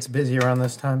 Everybody gets busy around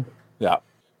this time. Yeah.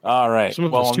 All right.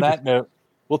 Well, on that note,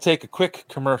 we'll take a quick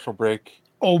commercial break.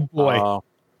 Oh boy.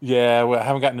 Yeah, I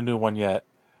haven't gotten a new one yet.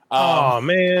 Oh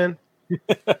man.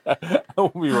 We'll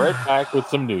be right back with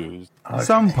some news. Okay.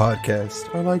 Some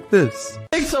podcasts are like this.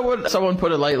 I think someone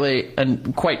put it lightly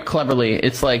and quite cleverly.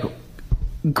 It's like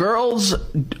girls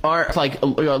aren't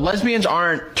lesbians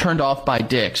aren't turned off by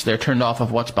dicks. They're turned off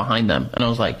of what's behind them. And I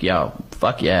was like, yo,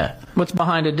 fuck yeah. What's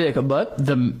behind a dick? A butt?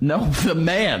 The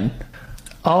man.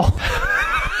 Oh.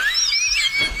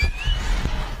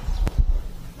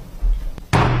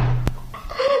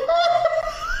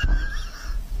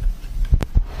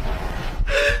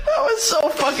 So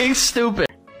fucking stupid.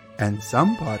 And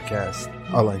some podcasts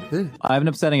are like this. I have an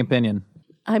upsetting opinion.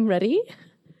 I'm ready.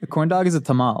 A corn dog is a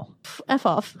tamal. F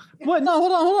off. What? No,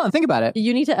 hold on. Think about it.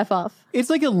 You need to F off. It's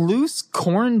like a loose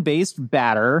corn-based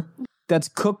batter that's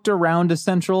cooked around a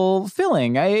central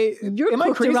filling. Am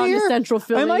I crazy here? Central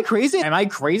filling. Am I crazy? Am I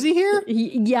crazy here?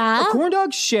 Yeah. A corn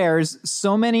dog shares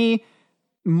so many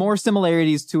more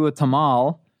similarities to a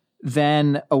tamal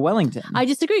than a Wellington. I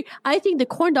disagree. I think the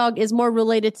corn dog is more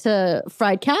related to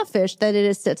fried catfish than it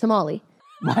is to tamale.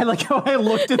 I like how I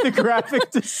looked at the graphic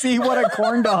to see what a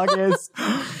corn dog is.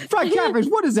 Fried catfish,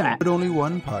 what is that? But only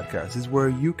one podcast is where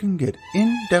you can get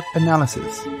in-depth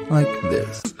analysis like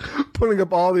this. Putting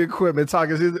up all the equipment,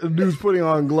 talking, the dude's putting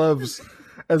on gloves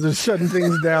as they're shutting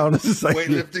things down. It's just like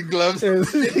weightlifting gloves.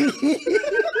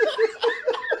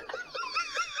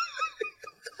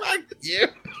 Fuck you.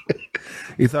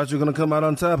 You thought you were going to come out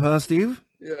on top, huh, Steve?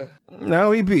 Yeah.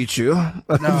 Now he beat you.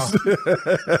 No.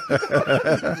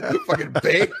 Fucking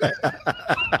bait.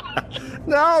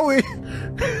 Now we...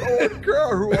 I don't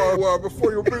care who I are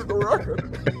before you beat the record.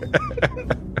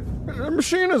 The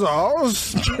machine is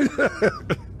ours.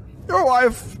 Your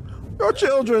wife, your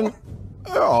children,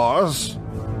 they're ours.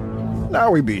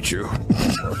 Now we beat you.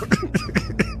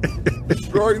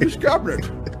 Destroying this cabinet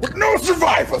with no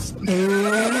survivors.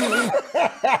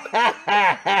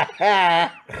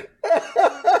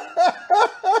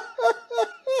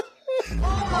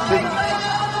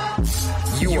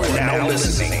 You are now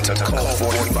listening to Colt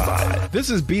 45. This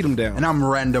is Beat 'em Down. And I'm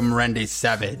Random Randy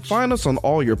Savage. Find us on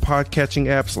all your podcatching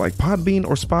apps like Podbean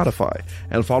or Spotify.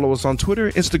 And follow us on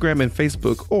Twitter, Instagram, and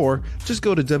Facebook. Or just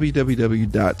go to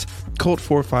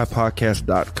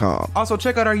www.cult45podcast.com. Also,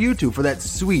 check out our YouTube for that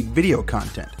sweet video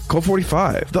content. Colt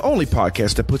 45, the only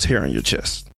podcast that puts hair on your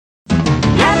chest.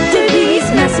 After these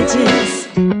messages,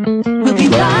 we'll be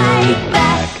right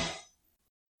back.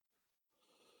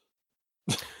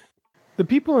 The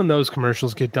people in those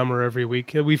commercials get dumber every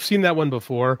week. We've seen that one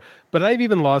before, but I've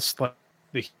even lost like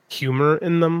the humor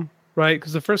in them, right?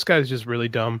 Because the first guy is just really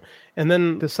dumb, and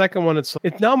then the second one, it's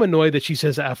now I'm annoyed that she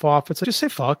says "f off." It's like, just say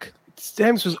 "fuck."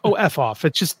 Sam says, "Oh, f off."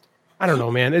 It's just, I don't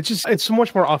know, man. It's so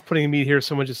much more off-putting to me to hear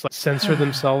someone just like censor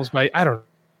themselves by, I don't.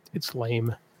 It's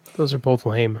lame. Those are both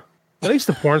lame. At least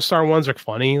the porn star ones are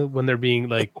funny when they're being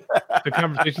like, the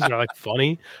conversations are like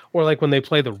funny, or like when they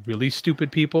play the really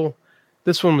stupid people.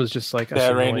 This one was just like, yeah,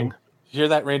 Randy. You hear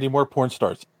that, Randy? More porn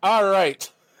stars. All right.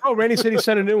 Oh, Randy said he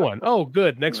sent a new one. Oh,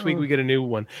 good. Next week we get a new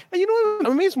one. And you know what?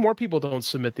 I'm amazed more people don't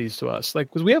submit these to us. Like,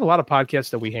 because we have a lot of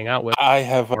podcasts that we hang out with. I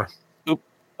have.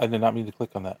 I did not mean to click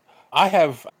on that. I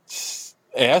have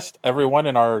asked everyone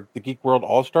in the Geek World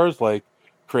All Stars, like,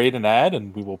 create an ad,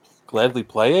 and we will gladly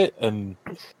play it. And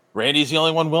Randy's the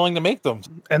only one willing to make them,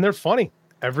 and they're funny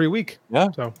every week. Yeah.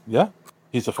 So yeah,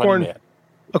 he's a funny man.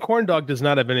 A corn dog does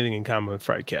not have anything in common with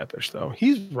fried catfish, though.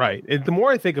 He's right. The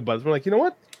more I think about it, I'm like, you know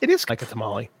what? It is like a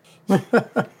tamale.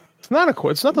 It's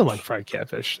nothing like fried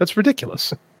catfish. That's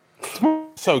ridiculous.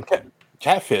 So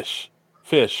catfish,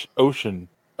 fish, ocean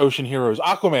heroes,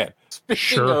 Aquaman.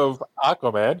 Speaking of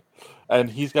Aquaman, and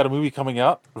he's got a movie coming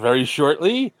out very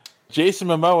shortly. Jason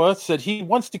Momoa said he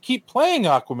wants to keep playing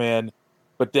Aquaman,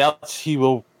 but doubts he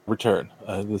will return.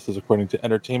 This is according to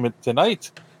Entertainment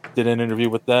Tonight. Did an interview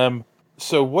with them.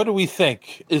 So what do we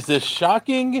think? Is this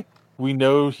shocking? We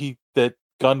know that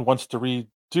Gunn wants to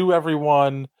redo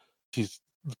everyone. He's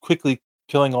quickly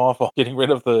killing off, getting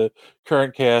rid of the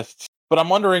current casts. But I'm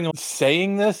wondering,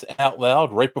 saying this out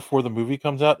loud right before the movie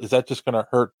comes out, is that just going to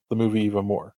hurt the movie even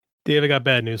more? Dave, I got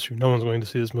bad news for you. No one's going to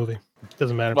see this movie.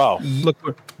 Doesn't matter. Well,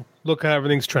 look how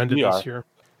everything's trended this year.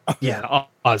 Yeah,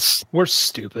 us. We're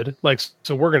stupid.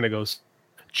 So we're going to go.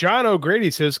 John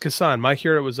O'Grady says, Kassan, My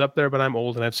Hero was up there, but I'm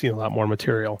old and I've seen a lot more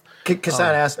material.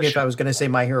 Kassan asked me if I was going to say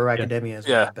My Hero Academia is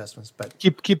one of the best ones, but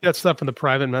keep that stuff in the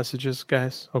private messages,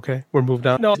 guys. Okay, we're moved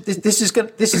on. No, this is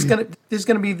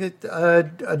gonna be a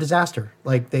disaster.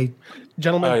 Like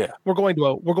gentlemen, we're going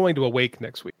to Awake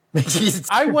next week.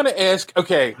 I want to ask.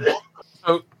 Okay,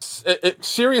 so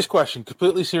serious question,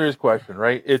 completely serious question,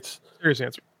 right? It's serious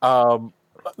answer.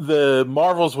 The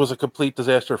Marvels was a complete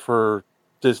disaster for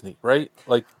Disney, right?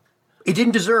 Like, it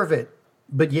didn't deserve it,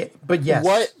 but yes,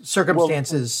 what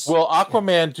circumstances. Will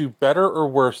Aquaman do better or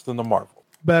worse than the Marvel?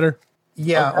 Better.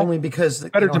 Yeah, only because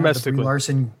better domestically. Brie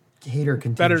Larson hater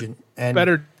contingent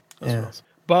better.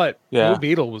 But Blue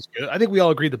Beetle was good. I think we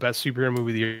all agreed the best superhero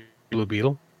movie of the year, Blue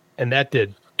Beetle, and that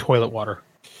did toilet water.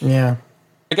 Yeah.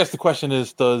 I guess the question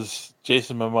is, does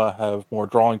Jason Momoa have more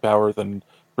drawing power than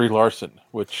Brie Larson?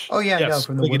 Which yes,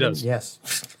 from the women, does. Yes.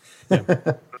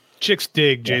 Chicks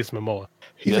dig Jason Momoa.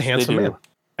 He's a handsome man.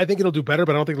 I think it'll do better,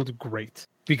 but I don't think it'll do great.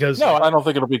 Because I don't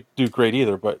think it'll do great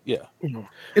either. But yeah,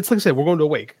 it's like I said, we're going to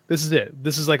Awake. This is it.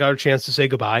 This is like our chance to say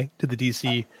goodbye to the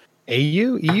DC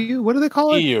EU. What do they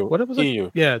call it? EU. What was it? EU.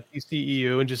 Yeah, DC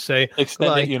EU, and just say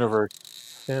extended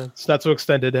universe. Yeah, it's not so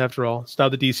extended after all. It's now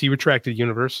the DC retracted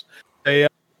universe.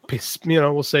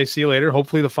 We'll say see you later.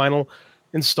 Hopefully, the final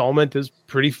installment is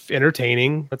pretty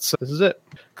entertaining. This is it.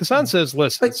 Kassan says,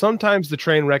 listen, sometimes the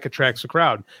train wreck attracts a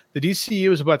crowd. The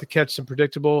DCU is about to catch some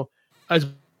it's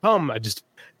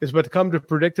about to come to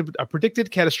a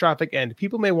predicted catastrophic end.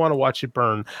 People may want to watch it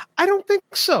burn. I don't think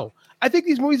so. I think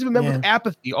these movies have been met with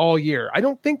apathy all year. I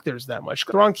don't think there's that much.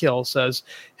 Thronkill says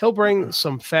he'll bring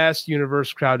some Fast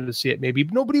Universe crowd to see it. Maybe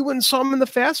nobody went and saw him in the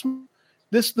Fast movie.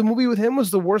 The movie with him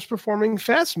was the worst performing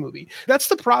Fast movie. That's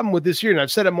the problem with this year. And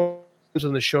I've said it more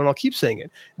on the show, and I'll keep saying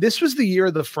it. This was the year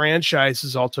the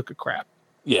franchises all took a crap.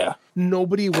 Yeah.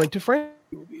 Nobody went to franchise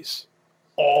movies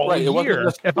all year.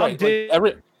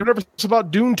 It's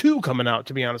about Dune 2 coming out,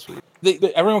 to be honest with you.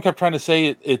 Everyone kept trying to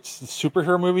say it's the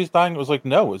superhero movies dying. It was like,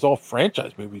 no, it was all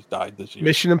franchise movies died this year.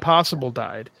 Mission Impossible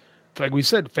died. Like we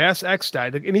said, Fast X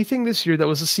died. Like anything this year that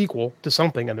was a sequel to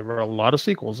something, and there were a lot of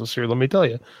sequels this year, let me tell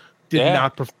you, did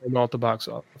not perform well at the box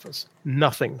office.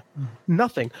 Nothing.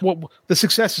 Well, the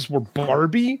successes were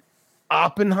Barbie,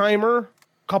 Oppenheimer,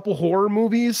 couple horror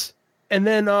movies, and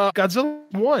then Godzilla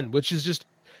 1, which is just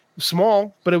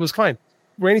small, but it was fine.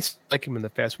 Randy like him in the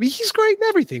Fast. He's great in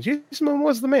everything. Jason Momoa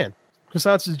was the man.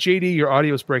 Kassan says, JD, your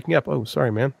audio is breaking up. Oh,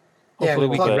 sorry, man. Hopefully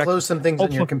we can close some things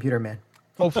on your computer, man.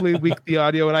 Hopefully the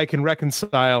audio and I can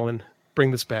reconcile and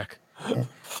bring this back. Yeah.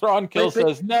 Thronkill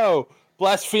says, no,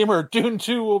 blasphemer, Dune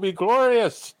 2 will be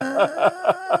glorious.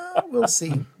 We'll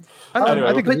see.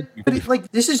 I think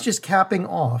but this is just capping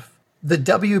off the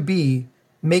WB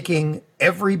making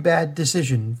every bad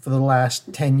decision for the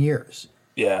last 10 years.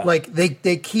 Yeah. Like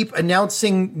they keep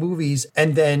announcing movies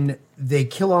and then they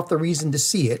kill off the reason to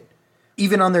see it.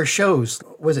 even on their shows,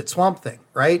 was it Swamp Thing,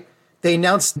 right? They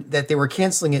announced that they were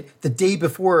canceling it the day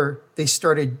before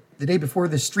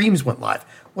the streams went live.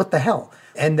 What the hell?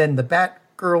 And then the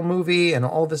Batgirl movie and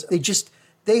all this,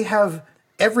 they have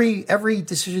every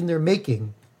decision they're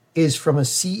making is from a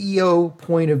CEO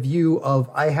point of view of,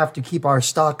 I have to keep our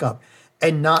stock up,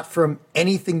 and not from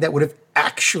anything that would have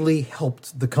actually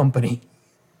helped the company.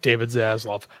 David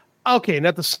Zaslav. Okay, and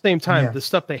at the same time, the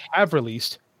stuff they have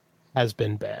released has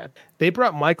been bad. They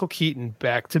brought Michael Keaton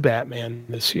back to Batman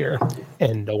this year,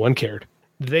 and no one cared.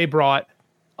 They brought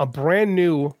a brand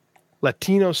new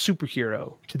Latino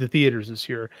superhero to the theaters this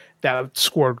year that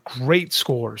scored great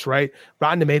scores, right?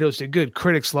 Rotten Tomatoes did good.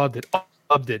 Critics loved it.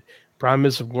 Problem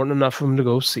is, there weren't enough of them to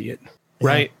go see it,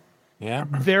 right? Yeah.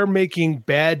 They're making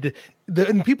bad...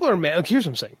 and people are mad. Like, here's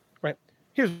what I'm saying, right?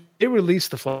 They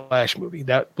released the Flash movie.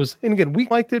 That was... And again, we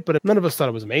liked it, but none of us thought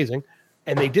it was amazing.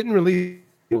 And they didn't release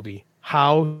the movie.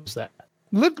 How is that?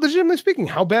 Legitimately speaking,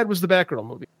 how bad was the Batgirl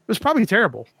movie? It was probably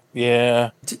terrible. Yeah.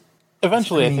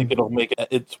 Eventually, I think it'll make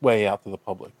its way out to the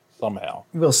public somehow.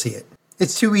 We'll see it.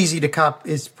 It's too easy to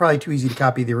copy. It's probably too easy to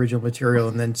copy the original material,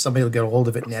 and then somebody will get a hold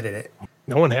of it and edit it.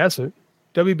 No one has it.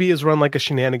 WB is run like a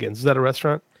Shenanigans. Is that a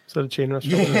restaurant? Is that a chain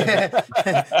restaurant?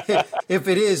 Yeah. If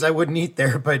it is, I wouldn't eat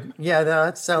there. But yeah,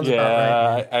 that sounds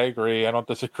about right. I agree. I don't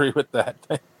disagree with that.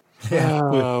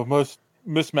 Most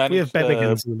mismanaged. We have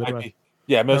Bennigan's in the Midwest. IP.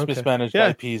 Yeah, most mismanaged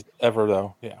IPs ever,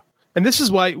 though. Yeah. And this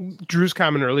is why Drew's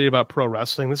comment earlier about pro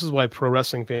wrestling. This is why pro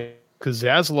wrestling fans, because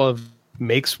Zaslav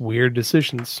makes weird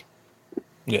decisions.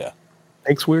 Yeah.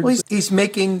 Makes weird decisions. He's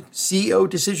making CEO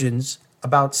decisions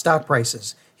about stock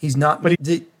prices. He's not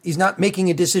making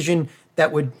a decision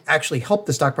that would actually help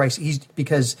the stock price.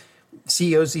 Because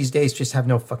CEOs these days just have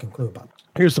no fucking clue about it.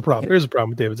 Here's the problem. Here's the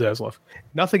problem with David Zaslav.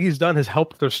 Nothing he's done has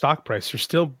helped their stock price. They're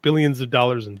still billions of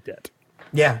dollars in debt.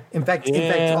 Yeah. In fact,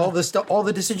 all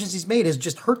the decisions he's made has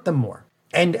just hurt them more.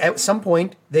 And at some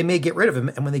point, they may get rid of him.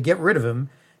 And when they get rid of him,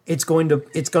 it's going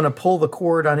to pull the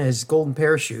cord on his golden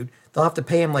parachute. They'll have to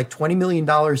pay him like $20 million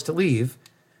to leave,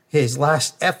 his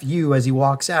last FU as he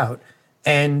walks out,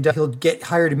 and he'll get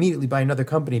hired immediately by another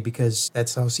company because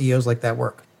that's how CEOs like that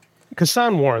work.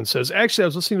 Kassan Warren says, actually, I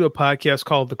was listening to a podcast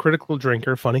called The Critical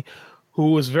Drinker, funny,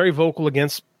 who was very vocal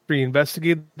against. He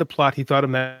investigated the plot. He thought it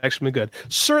might actually be good.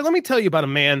 Sir, let me tell you about a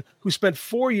man who spent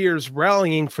 4 years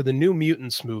rallying for the New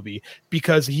Mutants movie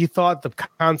because he thought the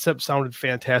concept sounded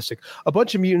fantastic. A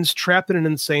bunch of mutants trapped in an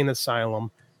insane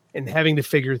asylum and having to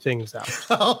figure things out.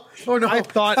 Oh no!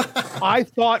 I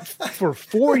thought for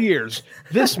 4 years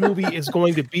this movie is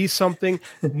going to be something.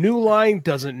 New Line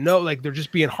doesn't know, like they're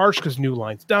just being harsh because New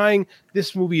Line's dying.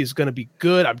 This movie is going to be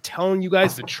good. I'm telling you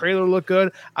guys, the trailer looked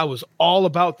good. I was all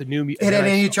about the New Mutants. It had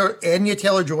Anya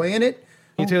Taylor-Joy in it.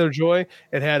 Anya Taylor-Joy.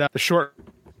 It had the short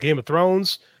Game of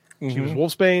Thrones. Mm-hmm. She was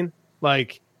Wolfsbane.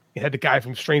 Like it had the guy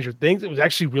from Stranger Things. It was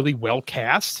actually really well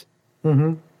cast.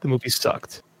 Mm-hmm. The movie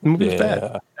sucked. The movie was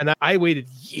bad. And I waited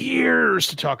years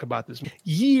to talk about this.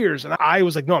 Years. And I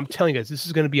was like, no, I'm telling you guys, this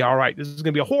is going to be all right. This is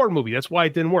going to be a horror movie. That's why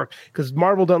it didn't work. Because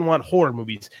Marvel doesn't want horror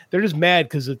movies. They're just mad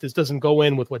because this doesn't go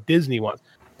in with what Disney wants.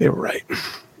 They were right.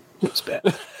 It was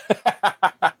bad.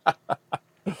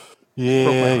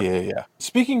 Yeah.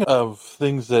 Speaking of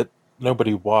things that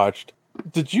nobody watched,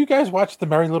 did you guys watch The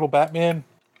Merry Little Batman?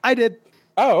 I did.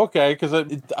 Oh, okay. Because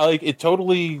it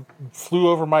totally flew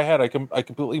over my head. I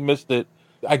completely missed it.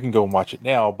 I can go and watch it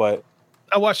now, but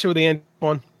I watched it with the end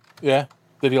one. Yeah,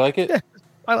 did he like it? Yeah,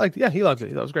 I liked it. Yeah, he loved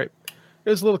it. That was great. It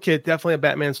was a little kid, definitely a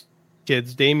Batman's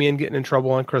kids. Damien getting in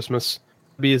trouble on Christmas,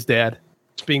 be his dad,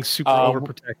 being super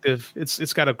overprotective.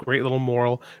 It's got a great little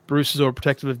moral. Bruce is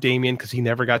overprotective of Damien because he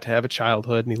never got to have a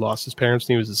childhood and he lost his parents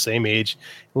when he was the same age.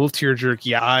 A little tearjerk.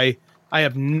 Yeah, I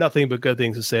have nothing but good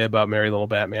things to say about Merry Little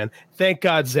Batman. Thank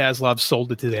God Zaslav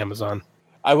sold it to Amazon.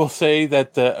 I will say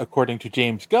that according to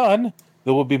James Gunn,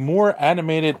 there will be more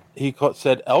animated, he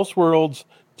said, Elseworlds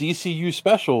DCU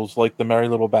specials like the Merry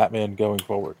Little Batman going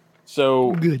forward.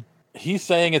 So good. He's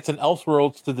saying it's an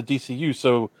Elseworlds to the DCU,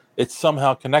 so it's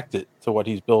somehow connected to what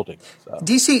he's building. So.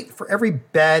 DC, for every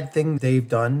bad thing they've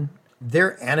done,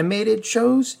 their animated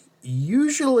shows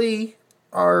usually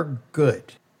are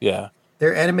good. Yeah.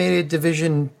 Their animated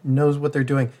division knows what they're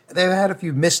doing. They've had a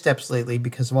few missteps lately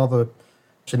because of all the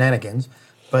shenanigans,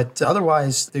 but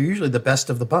otherwise, they're usually the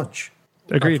best of the bunch.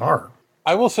 Agreed.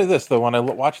 I will say this, though. When I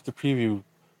watched the preview,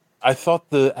 I thought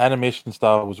the animation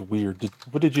style was weird.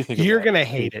 What did you think of You're going to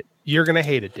hate it. You're going to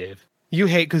hate it, Dave. You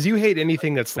hate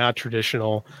anything that's not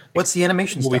traditional. What's the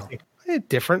animation style?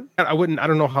 Different. I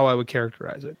don't know how I would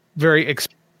characterize it. Very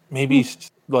maybe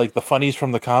like the funnies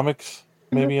from the comics,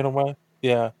 maybe in a way.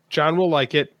 Yeah. John will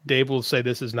like it. Dave will say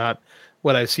this is not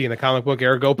what I see in a comic book,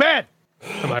 ergo bad.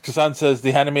 Kazan says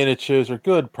the animated shows are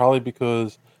good, probably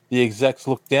because the execs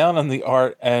look down on the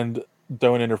art and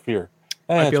don't interfere.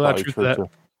 I feel probably truth to that. too.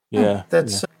 Yeah,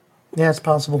 That's yeah, it's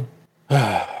possible.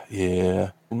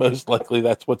 yeah. Most likely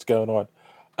that's what's going on.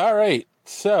 All right,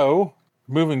 so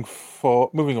moving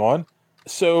on.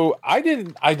 So I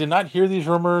did not hear these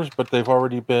rumors, but they've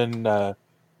already been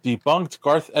debunked.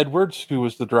 Garth Edwards, who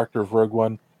was the director of Rogue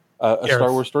One, a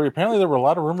Star Wars story. Apparently, there were a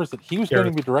lot of rumors that he was going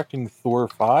to be directing Thor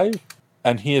 5,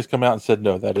 and he has come out and said,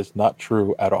 no, that is not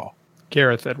true at all.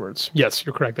 Gareth Edwards. Yes,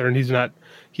 you're correct there. And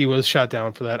he was shot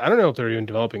down for that. I don't know if they're even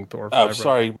developing Thor 5. Oh,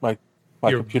 sorry. My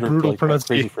computer brutal went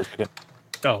crazy for a second.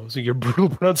 Oh, so your brutal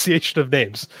pronunciation of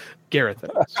names. Gareth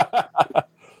Edwards.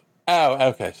 Oh,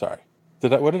 okay. Sorry.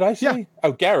 What did I say? Yeah.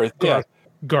 Oh, Gareth. Garth.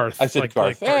 Yeah. Garth. I said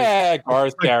Garth.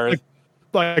 Garth, Gareth.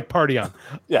 Like party on.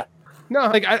 Yeah. No,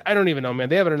 I don't even know, man.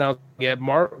 They haven't announced yet.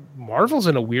 Marvel's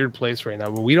in a weird place right now,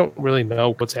 but we don't really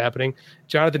know what's happening.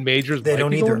 Jonathan Majors, they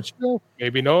don't either.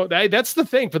 Maybe no. That's the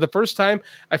thing. For the first time,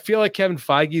 I feel like Kevin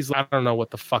Feige's. I don't know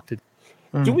what the fuck to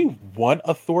do. Do we want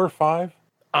a Thor 5?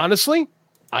 Honestly,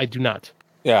 I do not.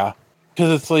 Yeah,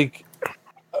 because it's like,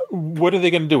 what are they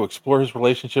going to do? Explore his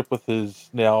relationship with his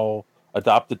now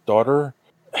adopted daughter?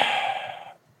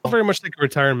 Very much like a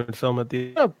retirement film at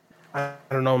the. I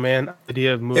don't know, man. The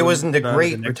idea of moving. It wasn't a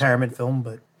great retirement film,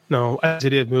 but no, the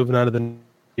idea of moving on to the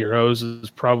heroes is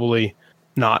probably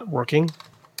not working.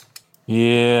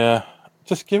 Yeah,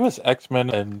 just give us X-Men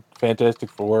and Fantastic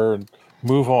Four and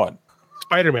move on.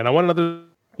 Spider-Man. I want another.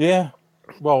 Yeah,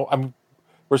 well,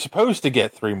 we're supposed to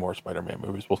get 3 more Spider-Man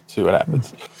movies. We'll see what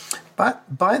happens.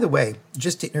 By the way,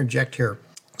 just to interject here,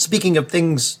 speaking of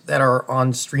things that are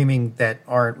on streaming that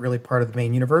aren't really part of the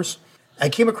main universe, I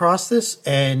came across this,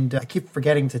 and I keep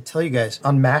forgetting to tell you guys,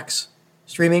 on Max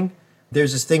streaming,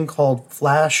 there's this thing called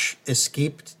Flash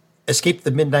Escape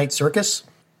the Midnight Circus,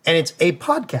 and it's a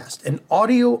podcast, an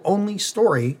audio-only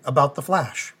story about the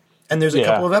Flash, and there's a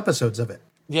couple of episodes of it.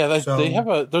 Yeah, they have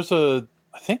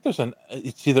I think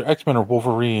it's either X-Men or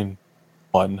Wolverine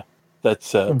one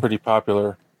that's pretty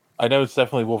popular. I know it's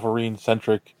definitely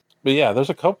Wolverine-centric, but yeah,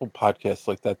 there's a couple podcasts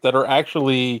like that are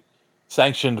actually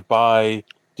sanctioned by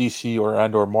DC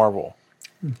or Marvel.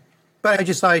 But I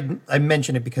just thought I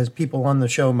mention it because people on the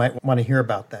show might want to hear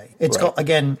about that. It's called,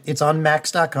 again, it's on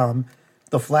Max.com,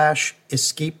 The Flash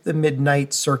Escape the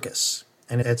Midnight Circus,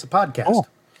 and it's a podcast. Oh.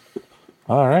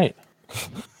 All right.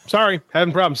 Sorry,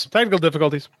 having problems. Technical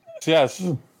difficulties. Yes.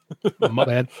 My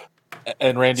bad.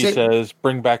 And Randy says,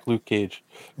 bring back Luke Cage.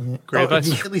 Great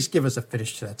advice. At least give us a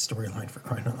finish to that storyline, for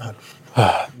crying out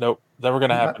loud. Nope, never going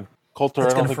to happen. Coulter,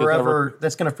 that's going to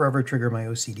forever trigger my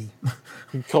OCD.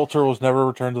 Coulter was never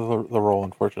returned to the role,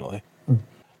 unfortunately.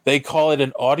 They call it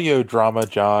an audio drama,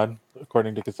 John,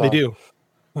 according to Kassan. They do.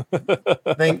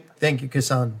 Thank you,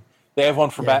 Kassan. They have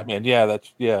one for Batman. Yeah,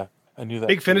 I knew that.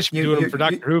 Big Finish been doing them for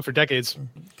Doctor Who for decades.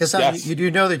 Kassan, you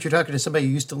do know that you're talking to somebody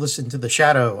who used to listen to The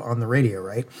Shadow on the radio,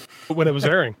 right? When it was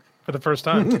airing for the first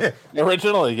time.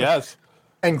 Originally, yes.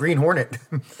 And Green Hornet.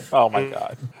 Oh, my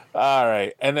God. All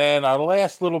right. And then our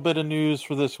last little bit of news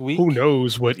for this week. Who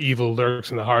knows what evil lurks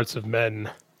in the hearts of men?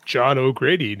 John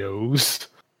O'Grady knows.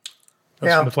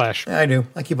 That's from The Flash. Yeah, I do.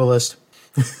 I keep a list.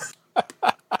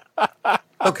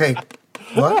 Okay.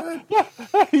 What?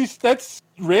 That's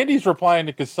Randy's replying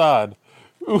to Kassan.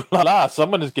 Ooh la la,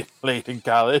 someone is getting late in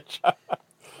college.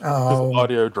 Oh.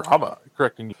 Audio drama,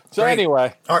 correcting you. So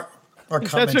anyway. Our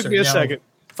comments that took me a second.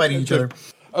 Fighting each other.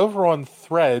 Over on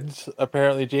Threads,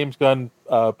 apparently James Gunn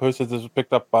posted this was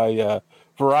picked up by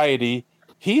Variety.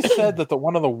 He said that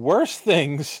one of the worst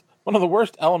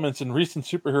elements in recent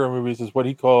superhero movies is what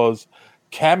he calls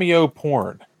cameo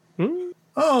porn.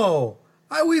 Oh,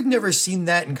 we've never seen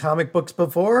that in comic books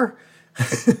before.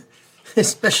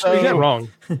 Especially he's not wrong.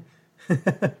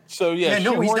 So he's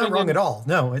not wrong at all.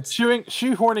 No, it's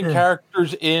shoehorning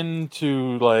characters in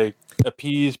to like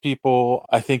appease people.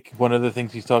 I think one of the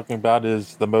things he's talking about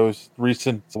is the most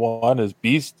recent one is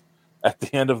Beast at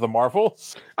the end of the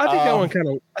Marvels. I think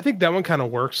that one kind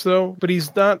of works though, but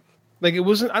he's not like it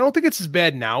wasn't. I don't think it's as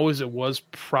bad now as it was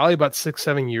probably about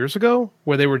 6-7 years ago,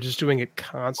 where they were just doing it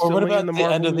constantly. Or what about in the the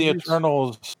end of the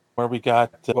Eternals, where we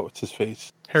got what's his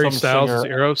face, Harry Styles as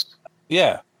Eros?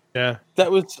 Yeah.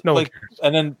 That was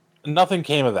and then nothing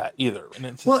came of that either. And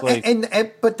it's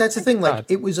just but that's the thing.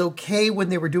 Like, it was okay when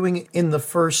they were doing it in the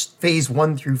first phase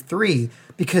 1 through 3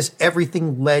 because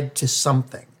everything led to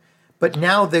something. But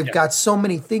now they've got so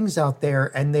many things out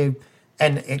there,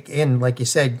 and like you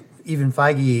said, even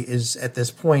Feige is at this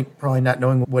point probably not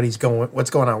knowing what's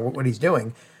going on, what he's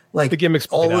doing. Like, the gimmicks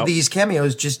all of these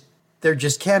cameos they're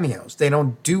just cameos. They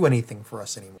don't do anything for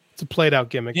us anymore. It's a played out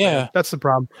gimmick. Yeah. Man. That's the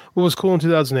problem. What was cool in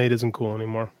 2008 isn't cool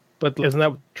anymore. But isn't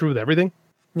that true with everything?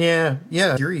 Yeah.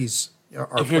 Series are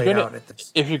If you're played gonna out at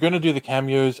this. if you're gonna do the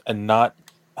cameos and not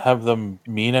have them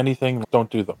mean anything, don't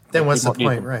do them. Then You what's the don't need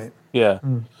point, them. right? Yeah,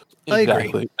 I agree.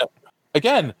 exactly.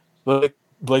 Again,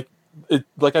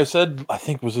 like I said, I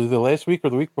think was it the last week or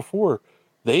the week before,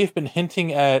 they've been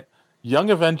hinting at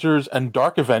Young Avengers and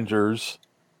Dark Avengers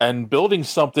and building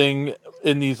something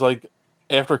in these like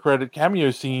after credit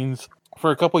cameo scenes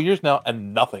for a couple of years now,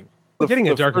 and nothing. We're getting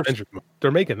a Dark first- Avenger.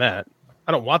 They're making that.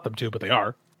 I don't want them to, but they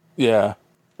are. Yeah,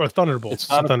 Or Thunderbolts. It's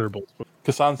not a- Thunderbolts.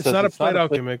 Kassan It's says not a played out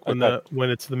play- gimmick when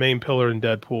it's the main pillar in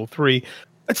Deadpool 3.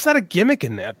 It's not a gimmick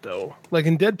in that though. Like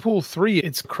in Deadpool 3,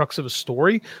 it's the crux of a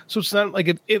story. So it's not like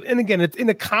and again, it's in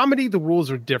a comedy, the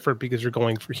rules are different because you're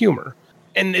going for humor.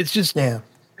 And it's just again,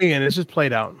 it's just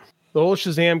played out. The whole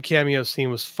Shazam cameo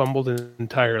scene was fumbled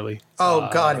entirely. Oh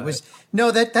God, it was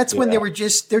that's when they're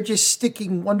just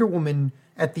sticking Wonder Woman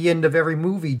at the end of every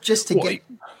movie just to get.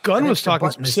 Gunn an was extra talking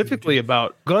button to see. specifically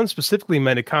about Gunn specifically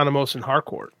meant Economos and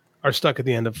Harcourt are stuck at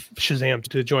the end of Shazam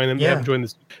to join them. Yeah. Have joined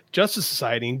this Justice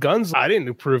Society. And Gunn's, I didn't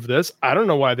approve this. I don't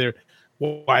know why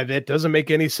that doesn't make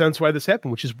any sense why this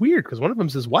happened, which is weird because one of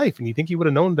them's his wife, and you think he would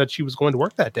have known that she was going to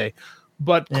work that day.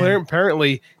 But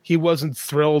apparently he wasn't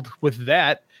thrilled with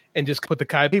that and just put the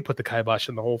kibosh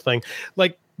in the whole thing.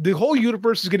 Like the whole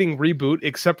universe is getting reboot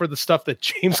except for the stuff that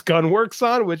James Gunn works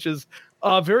on, which is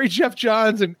very Jeff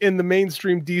Johns in the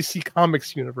mainstream DC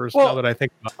Comics universe. Now that I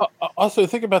think about it. Also,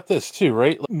 think about this too,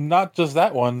 right? Not just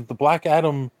that one, the Black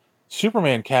Adam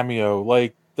Superman cameo,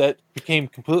 like that became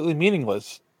completely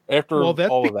meaningless after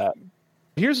all of that.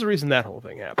 Here's the reason that whole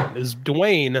thing happened: is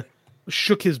Dwayne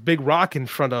shook his big rock in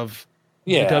front of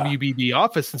the WBD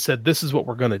office and said, "This is what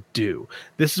we're going to do.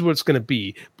 This is what it's going to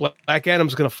be. Black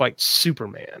Adam's going to fight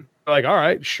Superman." Like, all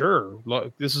right, sure.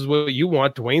 Look, this is what you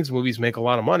want. Dwayne's movies make a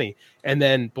lot of money. And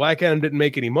then Black Adam didn't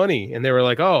make any money. And they were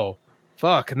like, oh,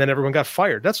 fuck. And then everyone got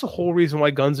fired. That's the whole reason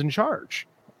why Gunn's in charge.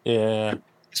 Yeah.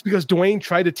 It's because Dwayne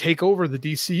tried to take over the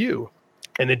DCU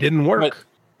and it didn't work.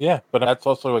 But that's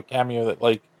also a cameo that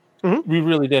we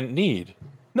really didn't need.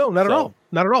 No, not at all.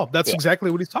 Not at all. That's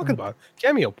exactly what he's talking about.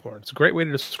 Cameo porn. It's a great way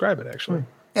to describe it, actually.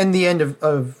 And the end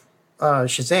of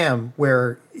Shazam,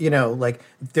 where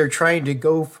they're trying to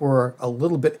go for a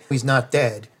little bit. He's not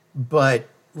dead, but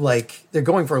they're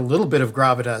going for a little bit of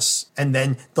gravitas, and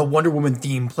then the Wonder Woman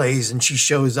theme plays, and she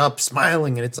shows up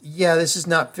smiling, and it's this is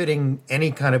not fitting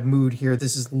any kind of mood here.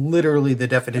 This is literally the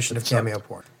definition of cameo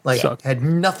porn. Had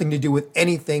nothing to do with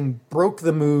anything. Broke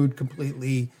the mood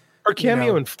completely. Her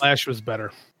cameo in Flash was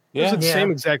better. It was the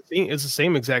same exact scene. It's the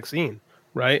same exact scene,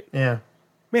 right? Yeah.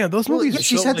 Man, those movies.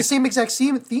 She's had the same exact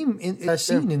scene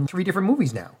in 3 different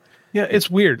movies now. Yeah, it's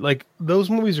weird. Like those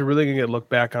movies are really gonna get looked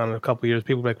back on in a couple of years.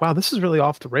 People are like, "Wow, this is really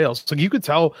off the rails." So you could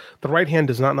tell the right hand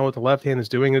does not know what the left hand is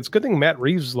doing. It's a good thing Matt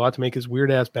Reeves was allowed to make his weird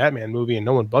ass Batman movie, and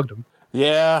no one bugged him.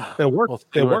 Yeah, it worked.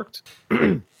 It worked.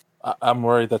 I'm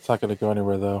worried that's not going to go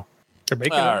anywhere though. They're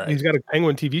making it. Right. He's got a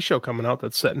Penguin TV show coming out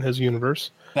that's set in his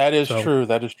universe. That is true.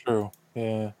 That is true.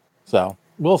 Yeah. So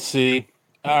we'll see.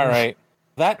 All right.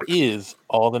 That is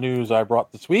all the news I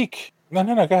brought this week. No.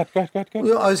 Go ahead.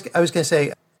 Well, I was going to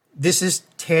say, this is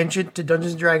tangent to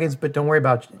Dungeons and Dragons, but don't worry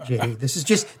about it,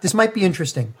 JD. This might be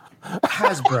interesting.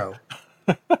 Hasbro.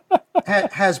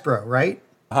 Hasbro, right?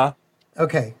 Uh-huh.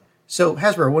 Okay. So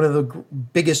Hasbro, one of the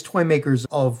biggest toy makers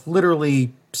of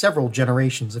literally several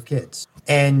generations of kids.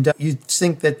 And you'd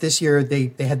think that this year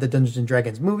they had the Dungeons and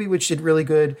Dragons movie, which did really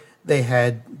good. They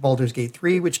had Baldur's Gate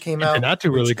 3, which came out. Not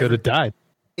too really good. It died.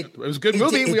 It was a good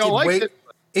movie. We all liked it.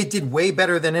 It did way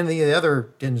better than any of the other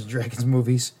Dungeons and Dragons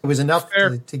movies. It was enough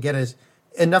to get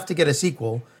a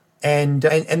sequel. And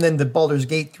then the Baldur's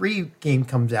Gate 3 game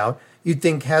comes out. You'd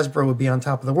think Hasbro would be on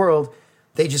top of the world.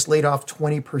 They just laid off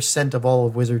 20% of all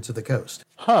of Wizards of the Coast.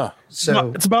 Huh.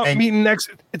 So it's about meeting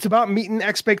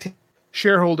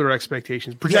shareholder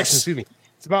expectations, projections. Yes. Excuse me.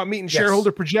 It's about meeting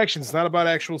shareholder projections, not about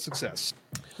actual success.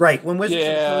 Right. When Wizards of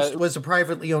the Coast was a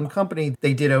privately owned company,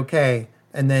 they did okay.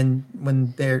 And then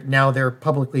when they're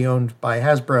publicly owned by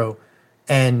Hasbro,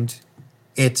 and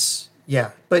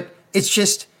but it's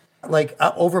just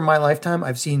over my lifetime,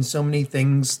 I've seen so many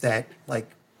things that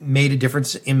made a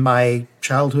difference in my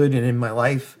childhood and in my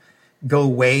life go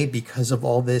away because of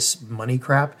all this money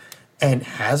crap. And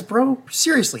Hasbro's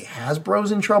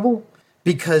in trouble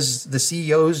because the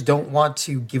CEOs don't want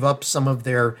to give up some of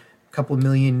their couple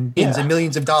millions and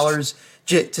millions of dollars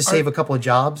to save a couple of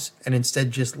jobs and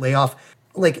instead just lay off.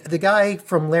 Like the guy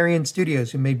from Larian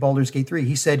Studios who made Baldur's Gate 3,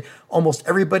 he said almost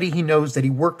everybody he knows that he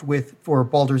worked with for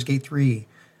Baldur's Gate 3,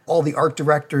 all the art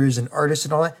directors and artists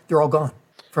and all that, they're all gone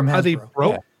from Hasbro. Are they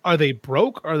broke? Are they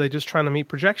broke? Or are they just trying to meet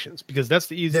projections? Because that's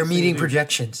the easiest. They're thing meeting to do.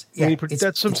 projections. Yeah,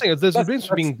 That's what I'm saying. There's a difference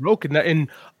between being broke and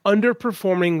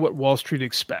underperforming what Wall Street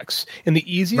expects. And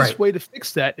the easiest way to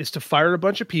fix that is to fire a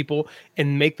bunch of people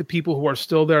and make the people who are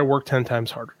still there work 10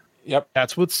 times harder. Yep.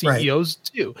 That's what CEOs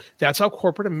do. That's how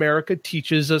corporate America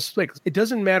teaches us. Like, it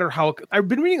doesn't matter how. I've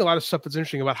been reading a lot of stuff that's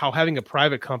interesting about how having a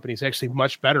private company is actually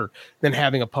much better than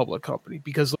having a public company,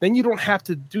 because then you don't have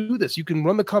to do this. You can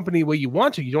run the company the way you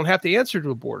want to. You don't have to answer to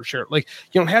a board. Sure. Like,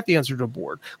 you don't have to answer to a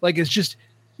board. Like, it's just,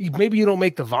 maybe you don't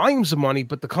make the volumes of money,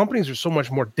 but the companies are so much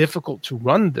more difficult to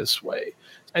run this way.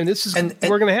 And this is what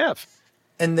we're going to have.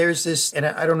 And there's this, and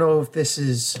I don't know if this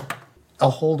is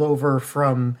a holdover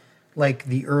from like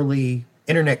the early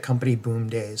internet company boom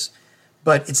days,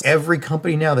 but it's every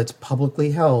company now that's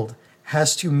publicly held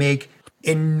has to make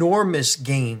enormous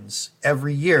gains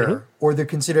every year, or they're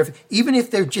considered, even if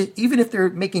they're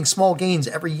making small gains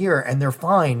every year and they're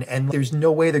fine and there's no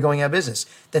way they're going out of business,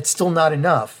 that's still not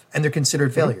enough and they're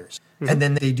considered failures. And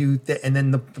then they do and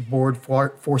then the board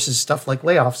forces stuff like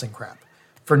layoffs and crap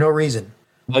for no reason.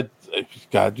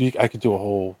 God, I could do a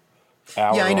whole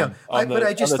hour. Yeah, I know. But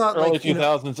I just thought, early like,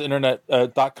 2000s internet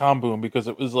 .com boom, because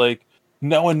it was like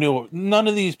no one knew. None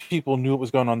of these people knew what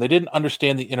was going on. They didn't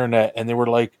understand the internet, and they were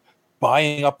like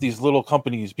buying up these little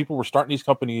companies. People were starting these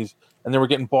companies, and they were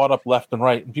getting bought up left and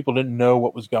right, and people didn't know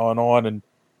what was going on, and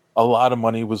a lot of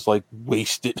money was like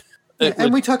wasted.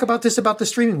 And we talk about this about the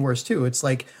streaming wars too. It's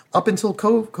like up until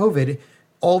COVID,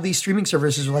 all these streaming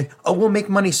services are like, "Oh, we'll make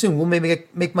money soon. We'll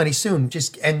make money soon."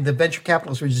 And the venture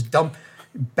capitalists were just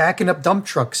backing up dump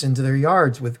trucks into their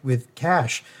yards with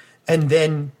cash. And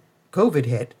then COVID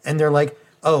hit, and they're like,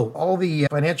 "Oh, all the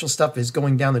financial stuff is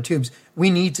going down the tubes. We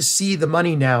need to see the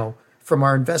money now from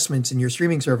our investments in your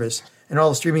streaming service." And all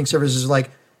the streaming services are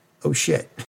like, "Oh shit."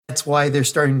 That's why they're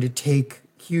starting to take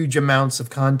huge amounts of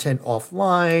content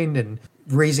offline and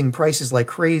raising prices like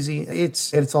crazy.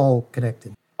 It's all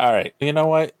connected. All right. You know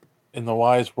what? In the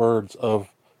wise words of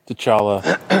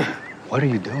T'Challa. What are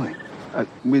you doing?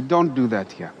 We don't do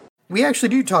that here. We actually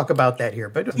do talk about that here,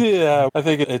 but yeah, I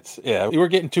think we're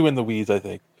getting too in the weeds, I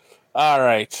think. All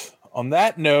right. On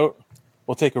that note,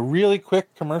 we'll take a really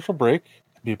quick commercial break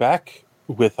and be back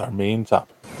with our main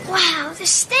topic. Wow, the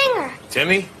stinger.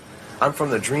 Timmy, I'm from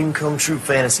the Dream Come True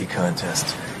Fantasy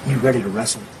Contest. You ready to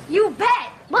wrestle? You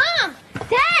bet. Mom,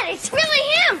 Dad, it's really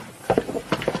him.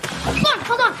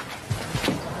 Hold on.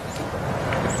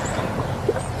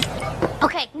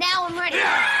 Okay, now I'm ready.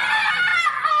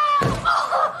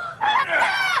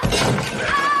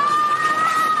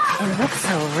 It looks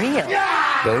so real.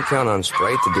 Don't count on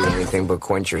Sprite to do anything but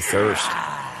quench your thirst.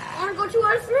 Wanna go 2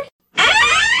 out of 3?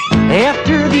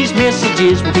 After these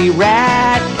messages, we'll be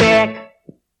right back.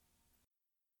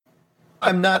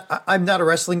 I'm not a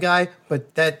wrestling guy,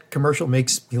 but that commercial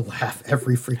makes me laugh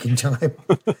every freaking time.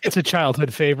 It's a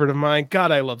childhood favorite of mine.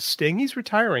 God, I love Sting. He's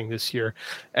retiring this year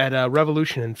at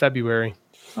Revolution in February.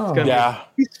 Oh, yeah.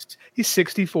 He's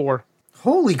 64.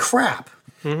 Holy crap.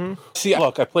 Mm-hmm. See,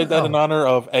 look, I played that in honor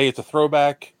of A, it's a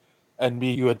throwback, and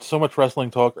B, you had so much wrestling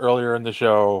talk earlier in the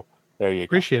show. There you go.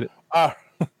 Appreciate it.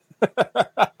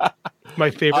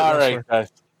 My favorite All wrestler. right,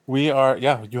 guys. We are, you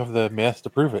have the math to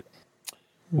prove it.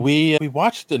 We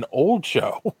watched an old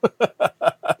show.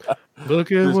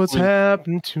 Look at what's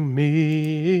happened to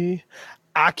me.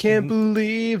 I can't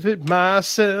believe it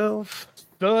myself.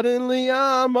 Suddenly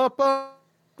I'm up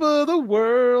of the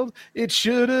world. It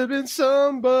should have been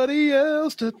somebody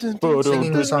else.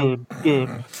 Singing the song.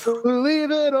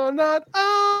 Believe it or not,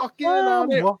 I'm walking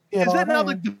on it. Is that not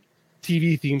like the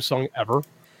TV theme song ever?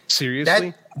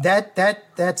 Seriously?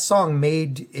 That song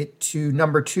made it to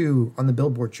number 2 on the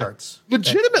Billboard charts.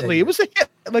 Legitimately, it was a hit.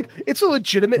 Like, it's a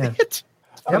legitimate hit.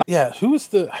 Yeah, who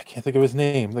was I can't think of his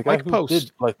name. The guy Mike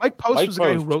Post. Mike Post was the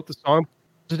guy who wrote the song.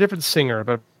 It's a different singer,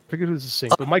 but I figured it was a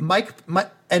singer. But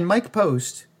Mike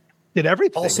Post did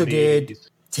everything. Also did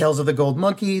Tales of the Gold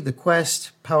Monkey, The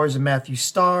Quest, Powers of Matthew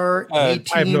Starr, A-Team.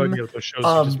 I have no idea what those shows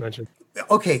you just mentioned.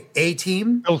 Okay,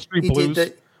 A-Team. Hill Street Blues.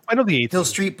 I know the A-Team. Hill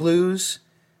Street Blues.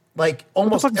 Like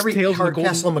almost every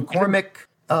Hardcastle McCormick,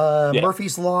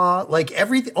 Murphy's Law, like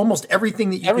almost everything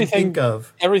that you can think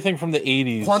of. Everything from the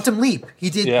 80s. Quantum Leap. He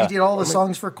did all the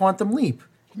songs for Quantum Leap.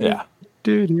 Yeah.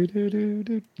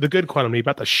 The good Quantum Leap,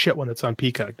 not the shit one that's on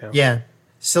Peacock now. Yeah.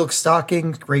 Silk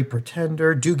Stockings, Great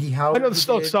Pretender, Doogie Howard. I know the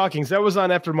Silk Stockings. That was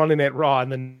on after Monday Night Raw,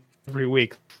 and then every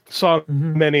week saw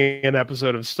many an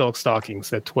episode of Silk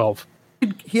Stockings at 12.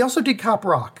 He also did Cop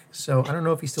Rock, so I don't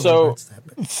know if he still writes that.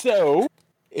 But. So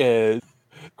is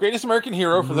Greatest American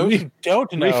Hero, for those who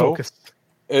don't know,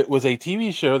 It was a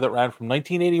TV show that ran from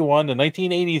 1981 to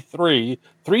 1983,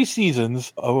 3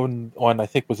 seasons on I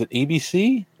think, was it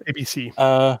ABC?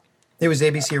 ABC. It was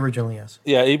ABC originally, yes.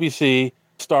 Yeah, ABC,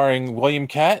 starring William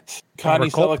Katz,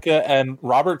 Connie Selica, and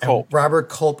Robert Culp. Robert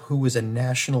Culp, who was a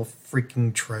national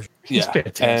freaking treasure. He's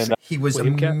fantastic. And, he was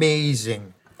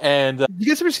amazing. And you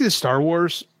guys ever see the Star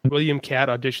Wars William Katt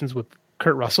auditions with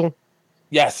Kurt Russell?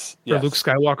 Yes. For Luke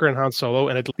Skywalker and Han Solo,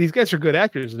 and these guys are good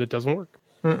actors, and it doesn't work.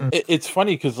 It's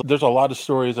funny because there's a lot of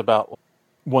stories about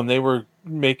when they were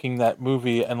making that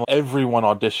movie and everyone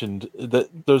auditioned.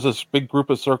 There's this big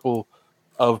group of circle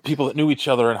of people that knew each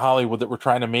other in Hollywood that were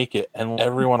trying to make it, and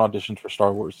everyone auditioned for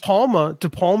Star Wars. De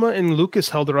Palma and Lucas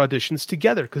held their auditions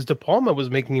together because De Palma was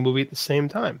making a movie at the same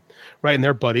time, right? And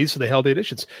they're buddies, so they held the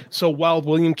auditions. So while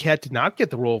William Katt did not get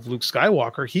the role of Luke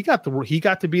Skywalker, he got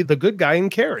to be the good guy in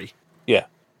Carrie. Yeah,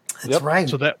 that's right.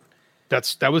 So that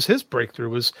was his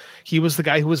breakthrough. He was the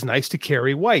guy who was nice to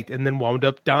Carrie White, and then wound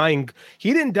up dying.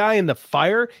 He didn't die in the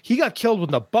fire. He got killed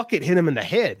when the bucket hit him in the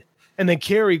head. And then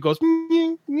Carrie goes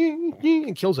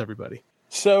and kills everybody.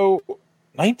 So,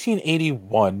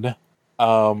 1981.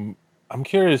 I'm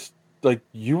curious. Like,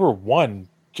 you were 1,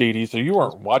 JD, so you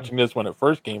weren't watching this when it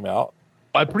first came out.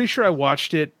 I'm pretty sure I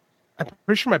watched it. I'm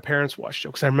pretty sure my parents watched it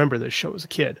because I remember this show as a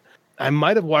kid. I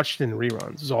might have watched it in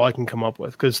reruns. Is all I can come up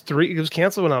with because it was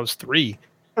canceled when I was 3.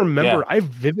 I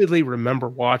vividly remember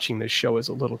watching this show as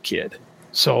a little kid.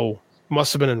 So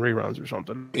must have been in reruns or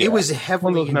something. It was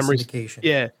heavily in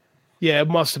syndication. Yeah, it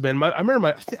must have been.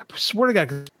 I swear to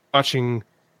God, watching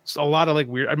a lot of like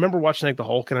weird. I remember watching like the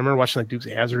Hulk, and I remember watching like Dukes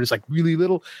of Hazzard. It's like really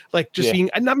little, like just being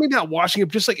not watching it,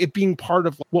 just like it being part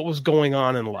of what was going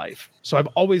on in life. So I've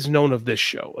always known of this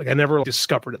show. Like I never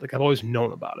discovered it. Like I've always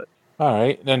known about it. All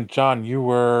right, then John, you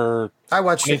were I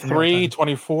watched 23,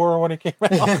 24 when it came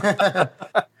out.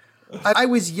 I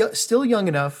was still young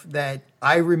enough that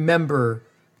I remember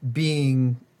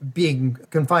being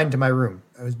confined to my room.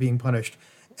 I was being punished.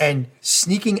 And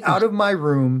sneaking out of my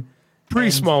room,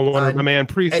 Small Wonder, my man,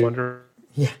 Wonder,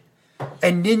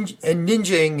 and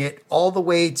ninjaing it all the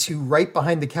way to right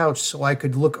behind the couch, so I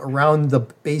could look around the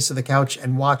base of the couch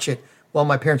and watch it while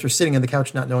my parents were sitting on the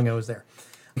couch, not knowing I was there,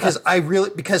 because I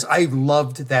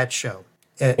loved that show.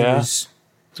 It's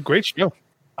a great show.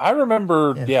 I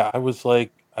remember,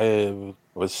 I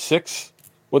was 6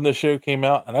 when the show came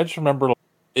out, and I just remember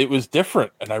it was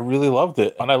different, and I really loved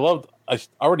it, and I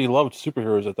already loved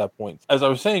superheroes at that point. As I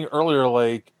was saying earlier,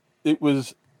 like it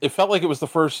felt like it was the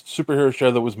first superhero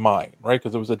show that was mine, right?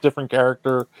 Because it was a different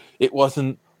character. It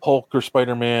wasn't Hulk or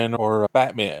Spider-Man or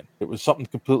Batman. It was something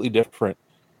completely different.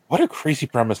 What a crazy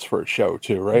premise for a show,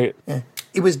 too, right? Yeah.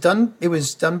 It was done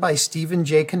by Stephen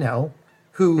J. Cannell,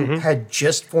 who had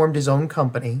just formed his own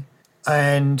company,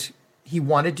 and he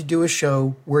wanted to do a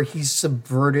show where he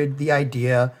subverted the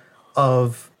idea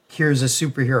of here's a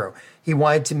superhero. He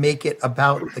wanted to make it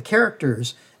about the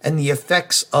characters and the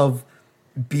effects of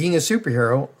being a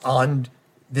superhero on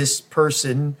this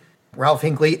person, Ralph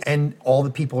Hinckley, and all the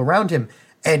people around him.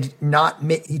 And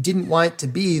he didn't want it to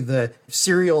be the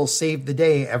serial save the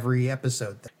day every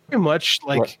episode. Very much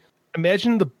like,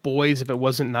 imagine The Boys if it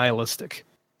wasn't nihilistic.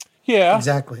 Yeah,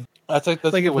 exactly. That's like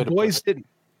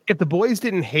if the boys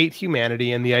didn't hate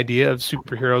humanity and the idea of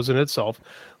superheroes in itself,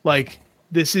 like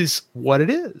this is what it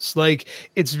is. Like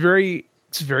it's very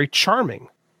charming.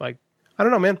 Like I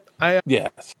don't know, man. I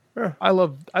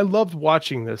loved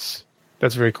watching this.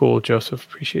 That's very cool, Joseph.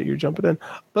 Appreciate you jumping in.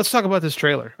 Let's talk about this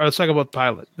trailer. Let's talk about the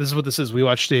pilot. This is what this is. We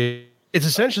watched it. It's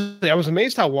essentially, I was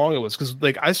amazed how long it was because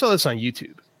like I saw this on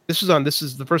YouTube. This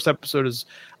is the first episode is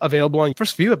available on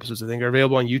first few episodes I think are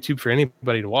available on YouTube for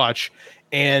anybody to watch,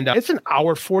 and it's an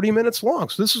hour 40 minutes long.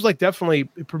 So this was like definitely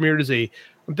premiered as a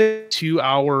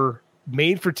 2-hour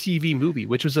made for TV movie,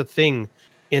 which was a thing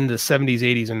in the 70s,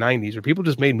 80s, and 90s where people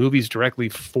just made movies directly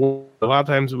for. A lot of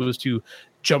times it was to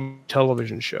jump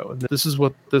television show, and this is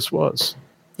what this was.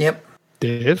 Yep.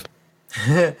 Dave.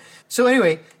 So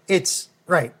anyway, it's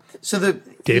right. So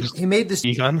he made this.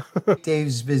 Egon.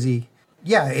 Dave's busy.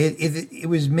 Yeah, it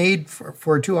was made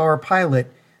for a 2-hour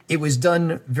pilot. It was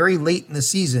done very late in the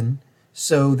season,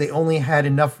 so they only had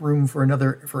enough room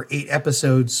for 8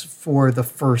 episodes for the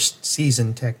first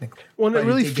season, technically. Well, it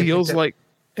really feels like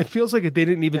they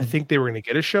didn't even think they were going to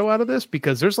get a show out of this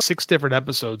because there's like 6 different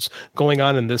episodes going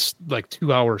on in this like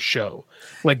 2-hour show.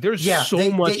 Like there's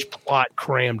so much plot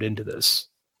crammed into this.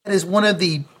 That is one of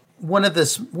the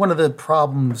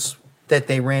problems that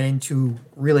they ran into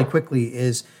really quickly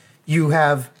is he's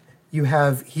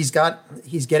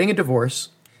getting a divorce.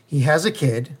 He has a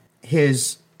kid.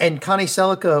 And Connie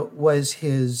Selica was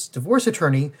his divorce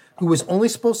attorney who was only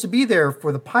supposed to be there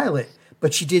for the pilot,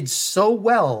 but she did so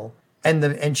well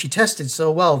and she tested so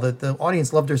well that the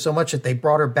audience loved her so much that they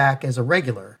brought her back as a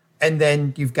regular. And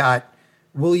then you've got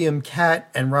William Catt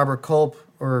and Robert Culp,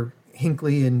 or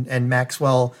Hinckley and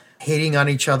Maxwell, hating on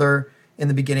each other in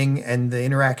the beginning, and the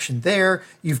interaction there.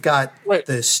 You've got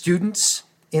the students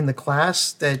in the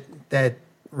class that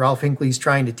Ralph Hinckley's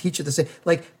trying to teach at the same.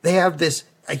 Like, they have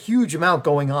a huge amount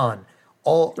going on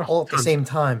all at the same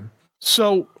time.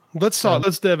 So let's talk.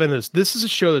 Let's dive into this. This is a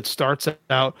show that starts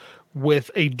out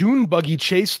with a dune buggy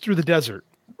chase through the desert.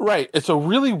 Right. It's a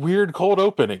really weird cold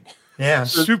opening. Yeah.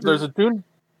 There's a dune.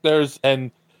 There's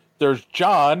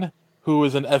John, who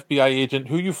is an FBI agent,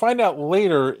 who you find out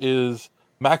later is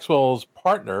Maxwell's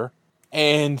partner,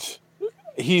 and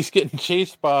he's getting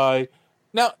chased by.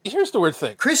 Now, here's the weird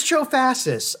thing. Christo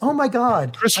Fascis. Oh my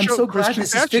God. I'm so glad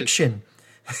this is fiction.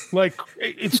 Like,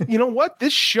 it's, you know what?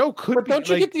 This show could but be. Don't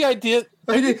you get the idea?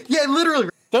 Yeah, literally.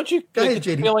 Don't you get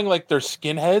the feeling like they're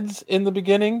skinheads in the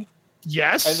beginning?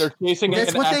 Yes. And they're chasing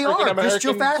That's an what they are. African-American.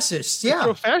 Christo-fascists. Yeah.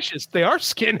 Christo-fascists. They are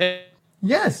skinheads.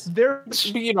 Yes. They're.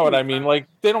 You know what I mean? Like,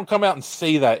 they don't come out and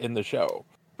say that in the show.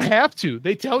 Have to.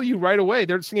 They tell you right away.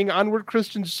 They're singing "Onward,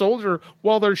 Christian Soldier"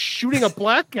 while they're shooting a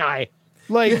black guy.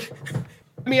 Like,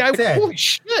 I mean, holy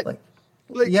shit! I'm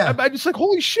just like,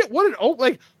 holy shit! What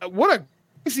a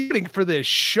crazy thing for this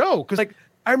show. Because like,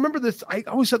 I remember this. I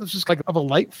always thought this was like of a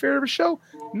light fair of a show.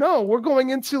 No, we're going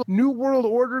into New World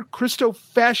Order,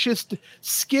 Christo-fascist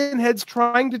skinheads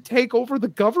trying to take over the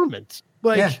government.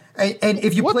 Like, yeah, and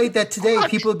if you played that today,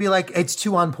 people would be like, "It's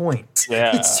too on point.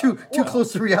 Yeah, it's too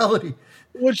close to reality."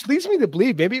 Which leads me to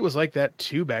believe maybe it was like that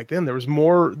too back then. There was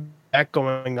more that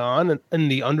going on and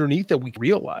the underneath that we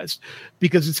realized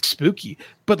because it's spooky.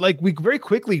 But like, we very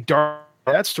quickly dark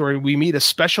that story. We meet a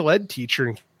special ed teacher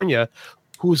in Kenya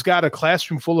who's got a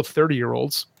classroom full of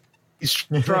 30-year-olds. He's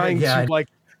trying to like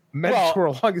mentor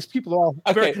along. These people are all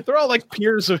they're all like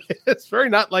peers of his. It's very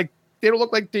not like, they don't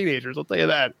look like teenagers. I'll tell you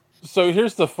that. So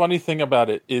here's the funny thing about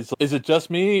it is it just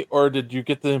me, or did you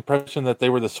get the impression that they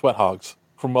were the sweat hogs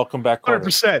from Welcome Back Kotter?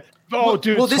 100%. Oh,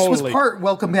 dude, well, this totally. was part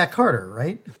Welcome Back Kotter,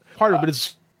 right? Part of it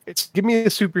is, it's give me a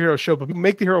superhero show, but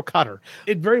make the hero Kotter.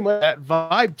 It very much that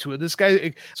vibe to it. This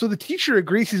guy, so the teacher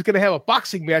agrees he's going to have a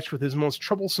boxing match with his most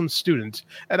troublesome student.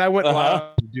 And I went,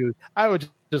 wow, dude, I would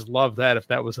just love that if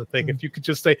that was a thing. If you could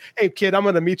just say, hey, kid, I'm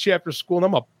going to meet you after school,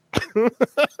 and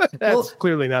that's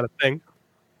clearly not a thing.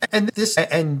 And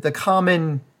the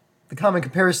common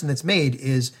comparison that's made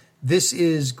is this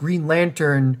is Green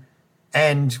Lantern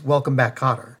and Welcome Back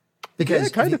Kotter.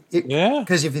 Because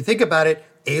because if you think about it,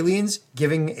 aliens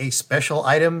giving a special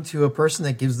item to a person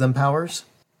that gives them powers.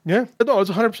 Yeah, no, it's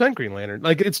 100% Green Lantern.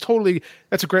 Like, it's totally,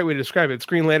 that's a great way to describe it. It's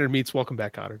Green Lantern meets Welcome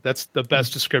Back Kotter. That's the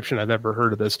best description I've ever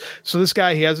heard of this. So this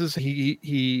guy, he has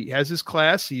his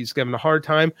class. He's having a hard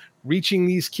time reaching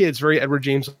these kids. Very Edward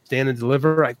James Stand and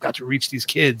Deliver. I've got to reach these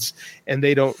kids, and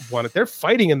they don't want it. They're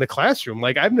fighting in the classroom.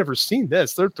 Like, I've never seen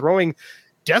this. They're throwing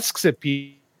desks at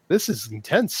people. This is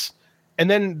intense.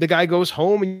 And then the guy goes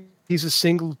home, and he's a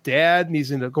single dad, and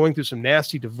he's going through some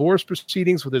nasty divorce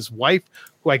proceedings with his wife,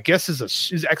 who I guess is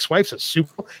his ex-wife's a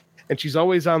super, and she's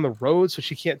always on the road, so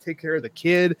she can't take care of the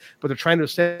kid. But they're trying to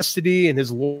establish custody, and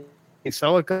his lawyer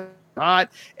sell a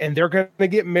lot, and they're going to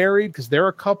get married because they're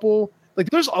a couple. Like,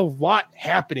 there's a lot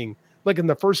happening, like in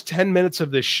the first 10 minutes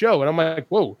of this show, and I'm like,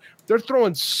 whoa, they're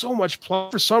throwing so much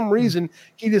plot. For some reason,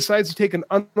 he decides to take an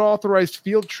unauthorized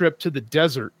field trip to the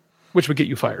desert, which would get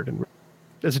you fired. And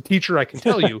as a teacher, I can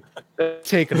tell you that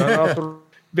take an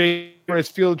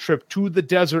unauthorized field trip to the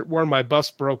desert where my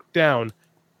bus broke down,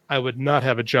 I would not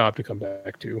have a job to come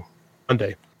back to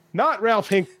Monday. Not Ralph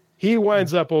Hink. He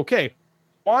winds up okay,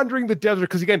 wandering the desert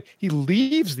because, again, he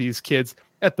leaves these kids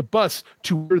at the bus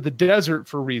to the desert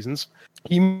for reasons.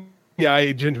 He meets the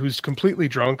agent who's completely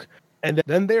drunk, and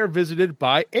then they are visited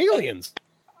by aliens.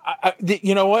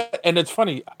 You know what? And it's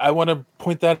funny. I want to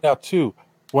point that out too.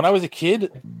 When I was a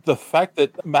kid, the fact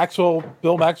that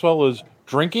Bill Maxwell was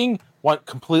drinking went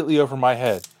completely over my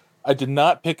head. I did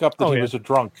not pick up that he was a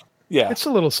drunk. Yeah, it's a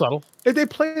little subtle. They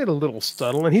played it a little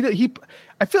subtle, and he.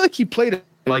 I feel like he played it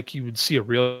like you would see a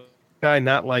real guy,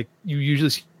 not like you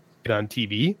usually see it on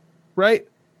TV, right?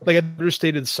 Like, an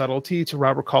understated subtlety to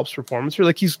Robert Culp's performance. You're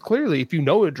like, he's clearly, if you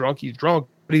know a drunk, he's drunk,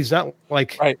 but he's not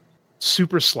like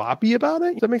super sloppy about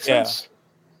it. Does that make sense?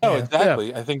 No, exactly.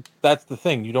 Yeah. I think that's the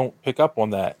thing. You don't pick up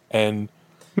on that, and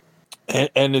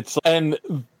it's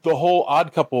the whole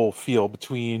Odd Couple feel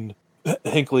between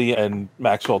Hinckley and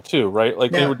Maxwell too, right?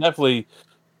 Like, they were definitely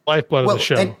lifeblood of the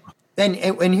show.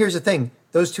 And here's the thing: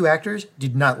 those two actors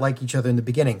did not like each other in the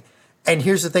beginning. And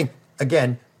here's the thing: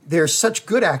 again, they're such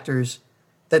good actors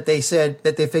that they said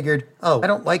that they figured, oh, I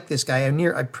don't like this guy.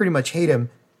 I pretty much hate him.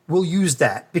 We'll use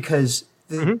that because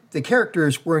the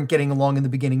characters weren't getting along in the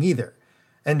beginning either.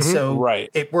 And so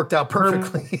it worked out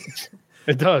perfectly.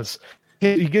 It does.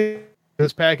 He gets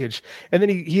this package, and then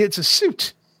he hits a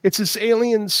suit. It's this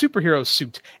alien superhero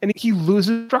suit, and he loses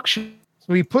instruction.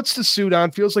 So he puts the suit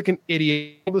on, feels like an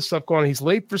idiot, all this stuff going on. He's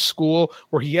late for school,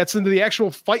 where he gets into the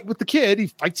actual fight with the kid. He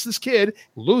fights this kid,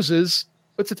 loses.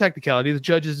 It's a technicality, the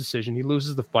judge's decision. He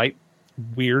loses the fight.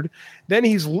 Weird. Then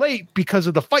he's late because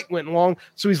of the fight went long,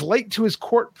 so he's late to his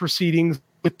court proceedings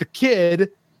with the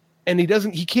kid, and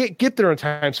he can't get there in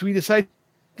time, so he decides to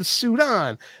put the suit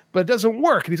on, but it doesn't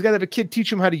work, and he's got to have a kid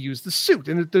teach him how to use the suit.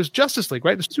 And there's Justice League,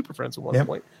 right? There's Super Friends at one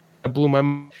point. I blew my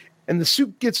mind. And the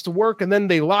suit gets to work, and then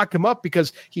they lock him up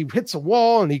because he hits a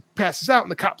wall and he passes out,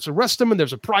 and the cops arrest him, and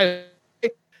there's a prior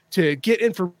to get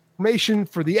information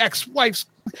for the ex-wife's.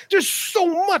 There's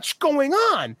so much going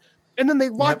on. And then they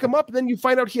lock him up, and then you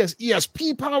find out he has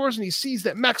ESP powers, and he sees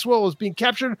that Maxwell is being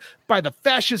captured by the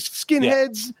fascist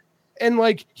skinheads. And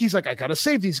he's like, I gotta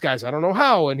save these guys. I don't know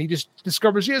how. And he just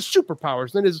discovers he has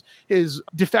superpowers. Then his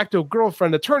de facto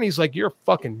girlfriend attorney's like, you're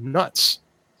fucking nuts.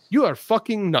 You are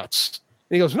fucking nuts.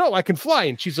 And he goes, no, I can fly.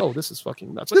 And she's, oh, this is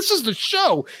fucking nuts. This is the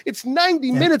show. It's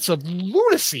 90 minutes of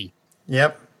lunacy.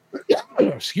 Yep.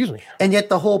 Excuse me. And yet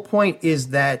the whole point is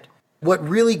that what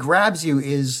really grabs you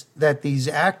is that these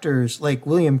actors like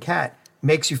William Katt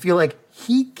makes you feel like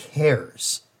he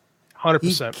cares.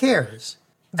 100%. He cares.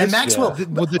 And Maxwell,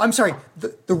 I'm sorry,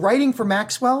 the writing for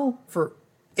Maxwell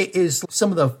is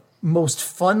some of the most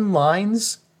fun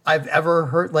lines I've ever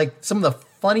heard. Like some of the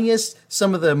funniest,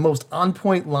 some of the most on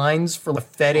point lines for the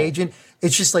Fed agent.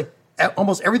 It's just like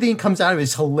almost everything comes out of it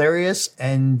is hilarious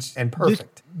and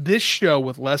perfect. This show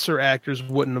with lesser actors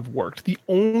wouldn't have worked. The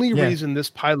only reason this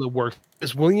pilot worked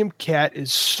is William Katt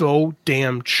is so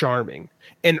damn charming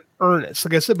and earnest.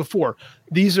 Like I said before,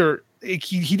 these are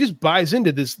he just buys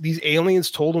into this. These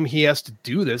aliens told him he has to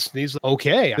do this, and he's like,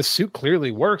 okay, the suit clearly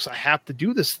works. I have to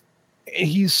do this. And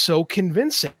he's so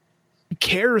convincing. He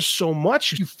cares so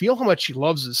much. You feel how much he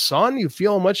loves his son. You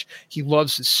feel how much he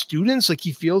loves his students. Like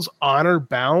he feels honor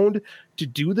bound to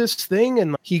do this thing.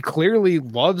 And he clearly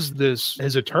loves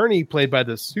his attorney, played by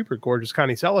the super gorgeous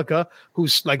Connie Selica,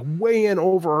 who's like way in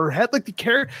over her head. Like the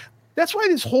character. That's why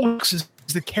this whole is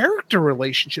the character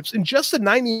relationships in just a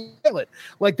 90 pilot.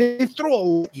 Like they throw a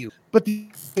lot at you, but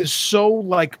is so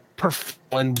like perfect,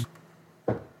 and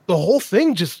the whole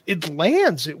thing just it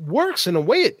lands. It works in a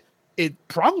way it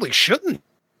probably shouldn't.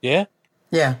 Yeah.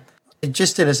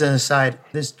 Just as an aside,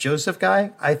 this Joseph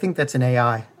guy, I think that's an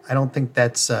AI. I don't think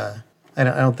that's I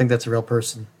don't think that's a real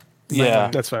person. Yeah,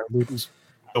 that's fine. We just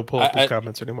don't pull up his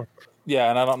comments anymore.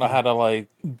 Yeah, and I don't know how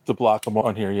to block them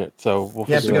on here yet. So we'll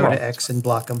you have to go to X and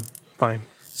block them. Fine.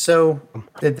 So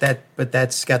but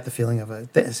that's got the feeling of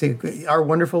it. See, our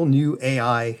wonderful new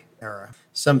AI era.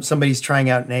 Somebody's trying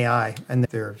out an AI and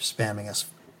they're spamming us.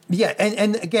 Yeah,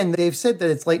 and again, they've said that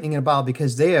it's lightning in a bottle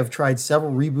because they have tried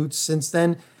several reboots since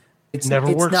then. It's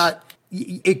never works.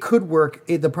 It could work.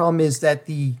 The problem is that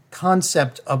the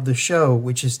concept of the show,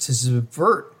 which is to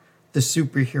subvert the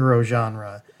superhero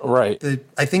genre, right?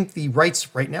 I think the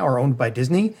rights right now are owned by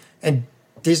Disney, and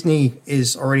Disney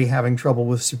is already having trouble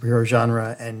with superhero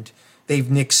genre, and they've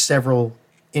nixed several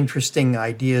interesting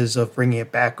ideas of bringing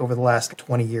it back over the last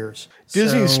 20 years.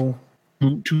 Disney's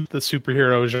to the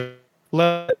superhero genre.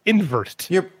 Invert.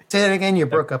 Say that again. You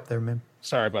broke up there, man.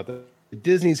 Sorry about that.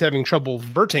 Disney's having trouble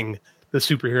verting the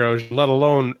superheroes, let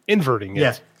alone inverting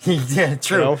it. Yeah,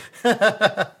 true.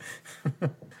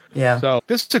 Yeah. So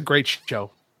this is a great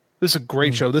show. This is a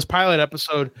great show. This pilot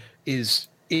episode is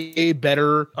a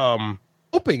better.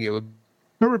 Hoping it would. I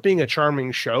remember it being a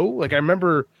charming show. Like I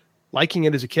remember liking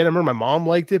it as a kid. I remember my mom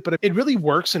liked it, but it really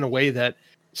works in a way that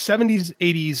 70s,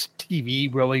 80s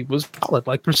TV really was solid.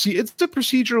 Like it's a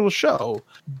procedural show,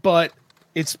 but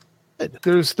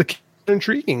there's the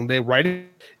intriguing. They write it.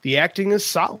 The acting is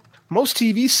solid. Most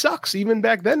TV sucks. Even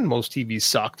back then, most TV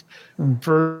sucked.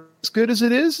 For as good as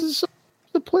it is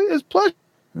pleasure.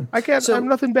 I have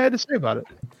nothing bad to say about it.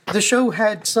 The show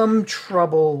had some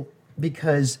trouble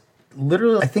because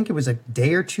literally, I think it was a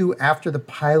day or two after the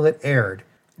pilot aired,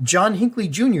 John Hinckley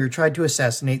Jr. tried to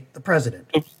assassinate the president.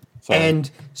 Oops. Sorry. And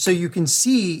so you can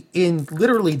see in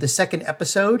literally the second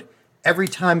episode, every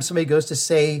time somebody goes to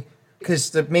say, because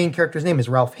the main character's name is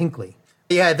Ralph Hinckley.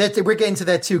 Yeah, we're getting to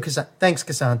that too. Thanks,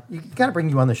 Kassan. You got to bring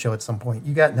you on the show at some point.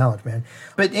 You got knowledge, man.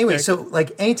 But anyway, so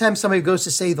like anytime somebody goes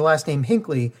to say the last name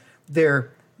Hinckley, they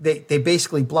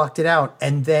basically blocked it out.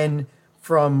 And then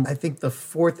from I think the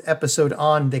fourth episode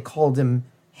on, they called him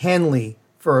Hanley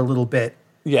for a little bit.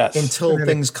 Yes. Until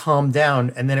things calmed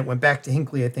down, and then it went back to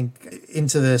Hinckley, I think,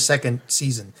 into the second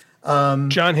season.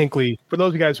 John Hinckley, for those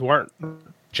of you guys who aren't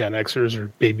Gen Xers or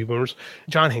baby boomers,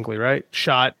 John Hinckley, right?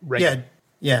 Shot regular.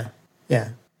 Yeah.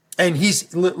 And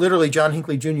he's literally, John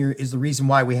Hinckley Jr. is the reason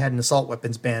why we had an assault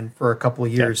weapons ban for a couple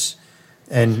of years,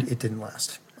 and it didn't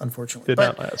last, unfortunately. Did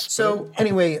not last. So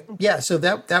anyway, so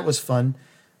that was fun.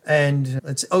 And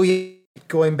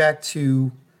going back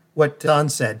to what Don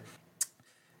said,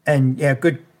 and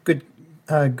good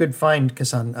find,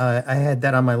 Kassan. I had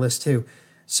that on my list too.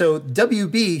 So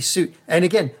WB suit, and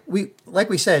again, we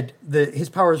said, his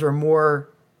powers are more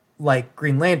like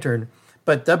Green Lantern,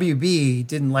 but WB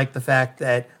didn't like the fact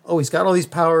that he's got all these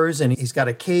powers and he's got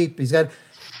a cape.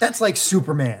 That's like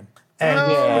Superman,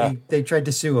 and they tried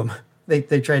to sue him.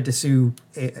 They tried to sue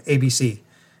ABC,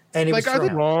 and it was are they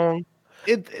wrong?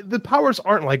 The powers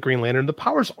aren't like Green Lantern. The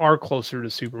powers are closer to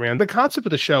Superman. The concept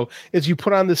of the show is you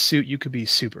put on this suit, you could be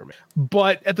Superman,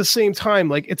 but at the same time,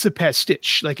 like it's a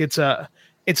pastiche. Like it's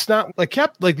not like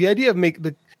the idea of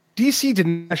the DC did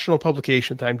national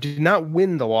publication time did not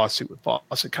win the lawsuit with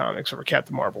Fawcett Comics over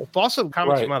Captain Marvel. Fawcett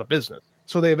Comics went out of business,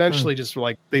 so they eventually just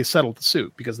they settled the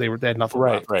suit because they had nothing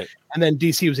left. Right. And then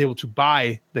DC was able to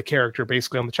buy the character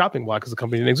basically on the chopping block because the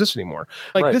company didn't exist anymore.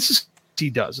 This is what he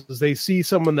does is they see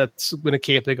someone that's in a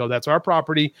cape, they go, "That's our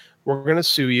property. We're going to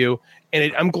sue you."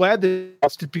 And I'm glad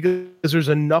that because there's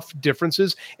enough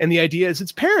differences, and the idea is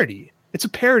it's parody. It's a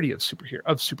parody of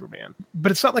Superman,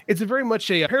 but it's not like it's very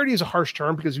much a parody is a harsh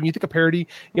term because when you think of parody,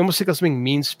 you almost think of something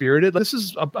mean spirited. This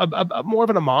is a more of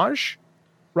an homage,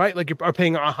 right? Like you're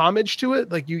paying a homage to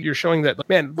it. Like you're showing that,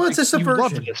 man. Well, it's a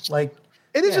subversion. Like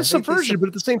it is a subversion, but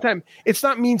at the same time, it's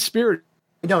not mean spirited.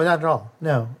 No, not at all.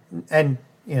 No, and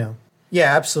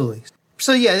absolutely.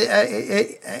 So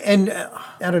and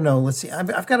I don't know. Let's see.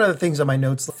 I've got other things on my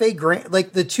notes. Faye Grant,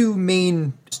 like the two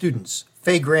main students.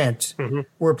 Faye Grant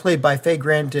were played by Faye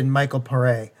Grant and Michael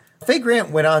Paré. Faye Grant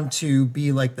went on to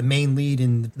be like the main lead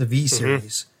in the V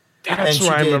series. That's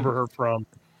where I remember her from.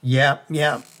 Yeah.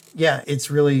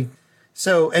 It's really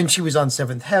so. And she was on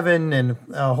Seventh Heaven and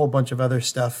a whole bunch of other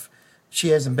stuff. She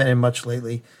hasn't been in much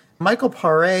lately. Michael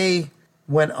Paré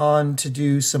went on to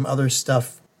do some other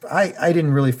stuff. I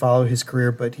didn't really follow his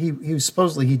career, but he was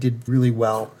supposedly he did really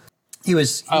well.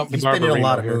 He's been in a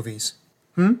lot of movies.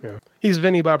 Yeah. He's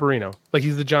Vinny Barbarino. Like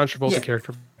he's the John Travolta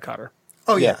character from Cotter.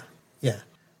 Oh, yeah.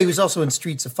 He was also in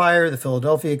Streets of Fire, The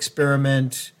Philadelphia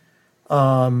Experiment.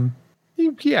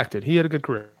 He acted. He had a good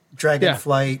career.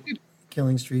 Dragonflight,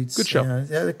 Killing Streets. Good show.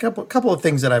 Yeah, a couple of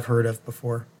things that I've heard of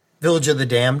before. Village of the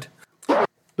Damned.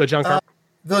 The John Carpenter.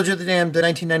 Village of the Damned,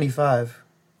 1995.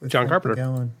 With John Carpenter.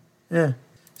 McGowan. Yeah.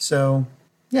 So,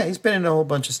 he's been in a whole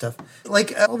bunch of stuff.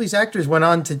 Like, all these actors went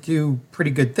on to do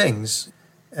pretty good things.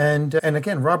 And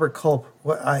again, Robert Culp,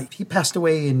 he passed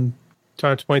away in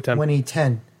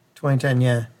 2010,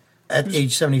 at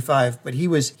age 75. But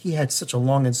he had such a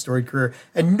long and storied career,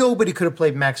 and nobody could have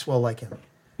played Maxwell like him.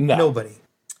 No. Nobody.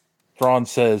 Thrawn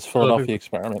says Philadelphia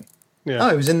Experiment. Yeah.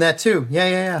 Oh, he was in that too.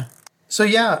 Yeah. So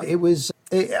it was.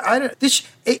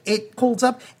 It holds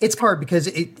up. It's hard because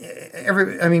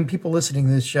people listening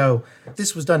to this show,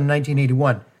 this was done in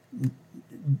 1981.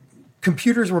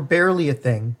 Computers were barely a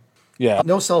thing. Yeah.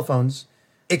 No cell phones,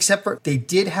 except for they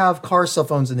did have car cell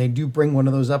phones, and they do bring one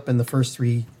of those up in the first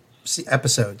 3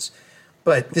 episodes.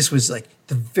 But this was like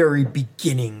the very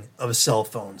beginning of cell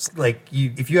phones. Like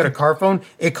if you had a car phone,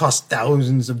 it cost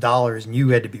thousands of dollars, and you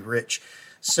had to be rich.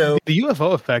 So the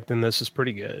UFO effect in this is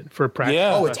pretty good for practice.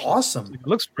 Yeah. Oh, it's awesome. It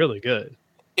looks really good.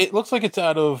 It looks like it's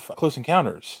out of Close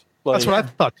Encounters. That's what I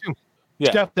thought too.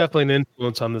 Yeah. Definitely an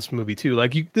influence on this movie too.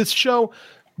 Like this show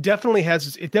definitely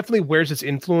wears its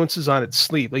influences on its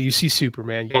sleeve. Like you see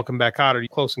Superman, Welcome Back Kotter,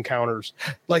 Close Encounters.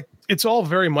 Like it's all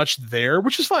very much there,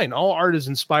 which is fine. All art is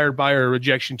inspired by or a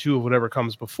rejection to of whatever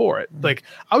comes before it. Like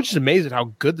I was just amazed at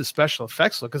how good the special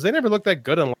effects look because they never looked that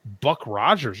good on like Buck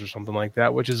Rogers or something like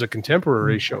that, which is a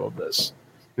contemporary show of this.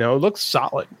 It looks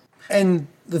solid. And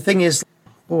the thing is,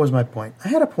 what was my point? I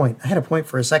had a point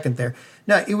for a second there.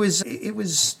 No, it was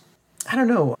I don't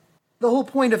know. The whole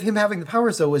point of him having the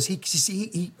powers, though, was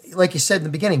he like you said in the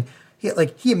beginning,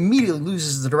 he immediately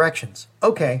loses the directions.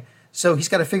 Okay, so he's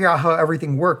got to figure out how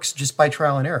everything works just by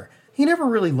trial and error. He never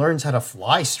really learns how to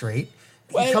fly straight.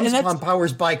 He comes upon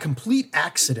powers by complete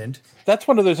accident. That's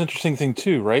one of those interesting things,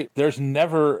 too, right? There's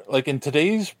never, like in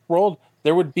today's world,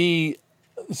 there would be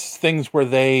things where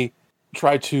they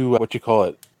try to,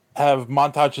 have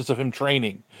montages of him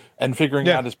training and figuring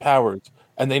out his powers.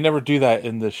 And they never do that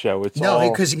in this show.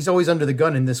 Because he's always under the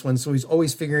gun in this one, so he's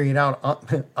always figuring it out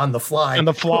on the fly. On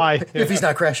the fly. If he's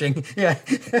not crashing. Yeah.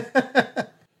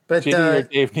 But JD or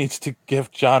Dave needs to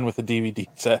gift John with a DVD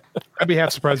set. I'd be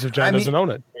half surprised if John doesn't own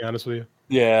it, to be honest with you.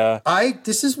 Yeah.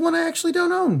 This is one I actually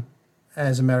don't own,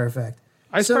 as a matter of fact.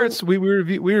 Ice Pirates, we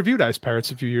reviewed Ice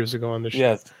Pirates a few years ago on the show.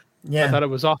 Yes. Yeah. I thought it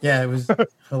was awesome. Yeah, it was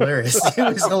hilarious.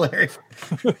 It was hilarious.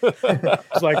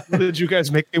 It's like, what did you guys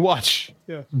make me watch?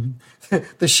 Yeah.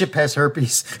 The ship has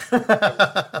herpes.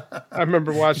 I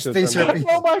remember watching this.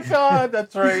 Oh my God,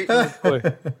 that's right.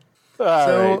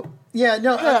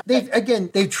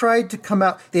 They've tried to come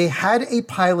out. They had a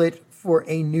pilot for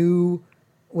a new,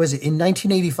 was it in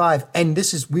 1985? And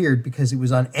this is weird because it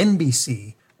was on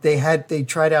NBC. They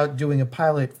tried out doing a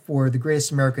pilot for The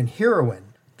Greatest American Heroine.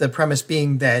 The premise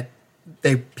being that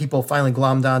people finally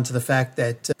glommed on to the fact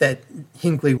that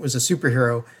Hinckley was a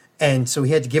superhero, and so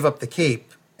he had to give up the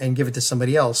cape and give it to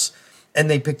somebody else. And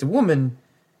they picked a woman,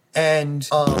 and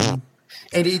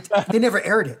they never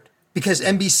aired it because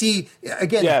NBC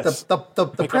again. Yes.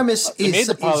 The premise they made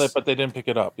the pilot, but they didn't pick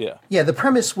it up. Yeah. Yeah, the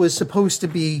premise was supposed to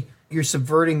be you're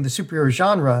subverting the superhero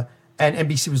genre, and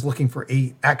NBC was looking for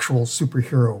a actual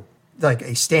superhero, like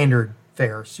a standard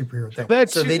fare superhero thing.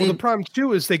 The problem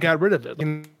too is they got rid of it.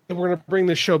 And we're going to bring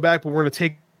this show back, but we're going to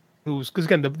take because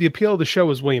again the appeal of the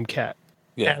show is William Katt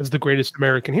as the greatest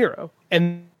American hero,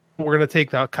 and we're going to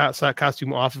take that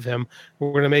costume off of him.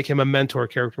 We're going to make him a mentor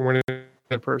character. We're going to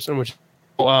make a person, which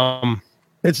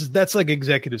that's like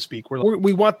executive speak.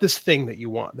 We want this thing that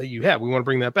you have. We want to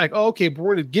bring that back. Oh, okay, but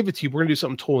we're going to give it to you. We're going to do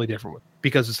something totally different with it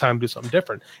because it's time to do something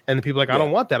different. And the people are like, I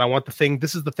don't want that. I want the thing.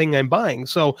 This is the thing I'm buying.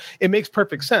 So it makes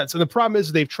perfect sense. And the problem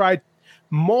is they've tried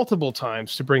multiple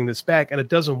times to bring this back, and it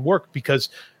doesn't work because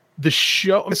the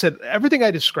show, like I said, everything I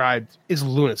described is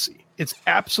lunacy. It's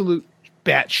absolute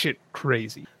batshit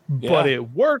crazy, but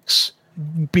it works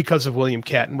because of William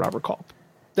Katt and Robert Culp.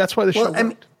 That's why the show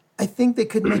worked. I think they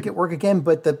could make it work again,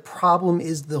 but the problem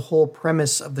is the whole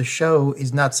premise of the show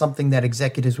is not something that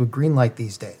executives would greenlight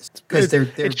these days because they're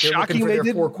looking for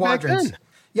their four quadrants.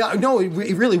 Yeah, no, it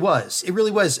really was. It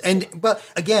really was. But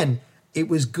again, it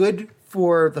was good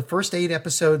for the first 8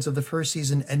 episodes of the first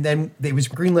season, and then they was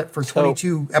greenlit for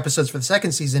 22 episodes for the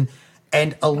second season.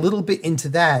 And a little bit into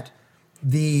that,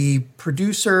 the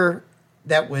producer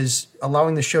that was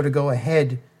allowing the show to go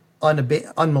ahead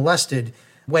unmolested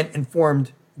went and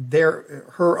formed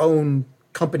her own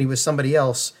company with somebody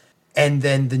else, and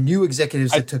then the new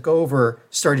executives that took over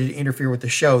started to interfere with the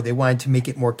show. They wanted to make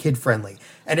it more kid friendly,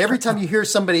 and every time you hear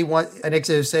an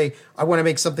executive say, "I want to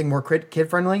make something more kid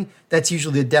friendly," that's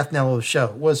usually the death knell of the show.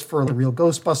 It was for the Real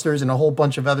Ghostbusters and a whole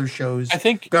bunch of other shows. I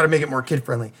think got to make it more kid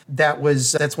friendly.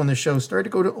 That's when the show started to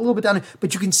go a little bit down.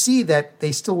 But you can see that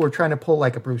they still were trying to pull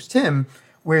like a Bruce Timm,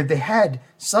 where they had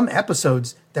some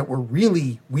episodes that were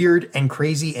really weird and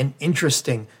crazy and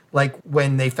interesting, like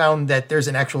when they found that there's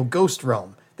an actual ghost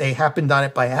realm. They happened on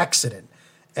it by accident,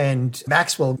 and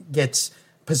Maxwell gets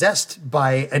possessed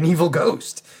by an evil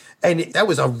ghost. And that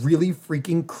was a really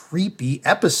freaking creepy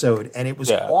episode, and it was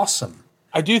awesome.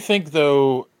 I do think,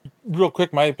 though, real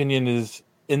quick, my opinion is,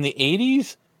 in the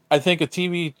 80s, I think a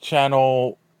TV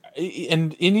channel,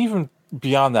 and even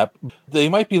beyond that, they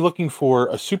might be looking for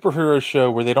a superhero show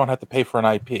where they don't have to pay for an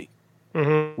IP.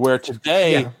 Mm-hmm. Where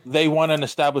today they want an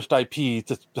established IP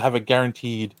to have a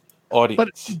guaranteed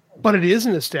audience. But it is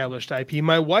an established IP.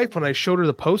 My wife, when I showed her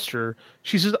the poster,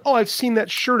 she says, "Oh, I've seen that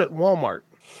shirt at Walmart."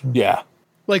 Yeah.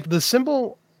 Like the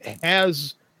symbol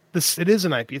has this, it is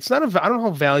an IP. It's not I don't know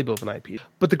how valuable of an IP,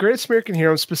 but the Greatest American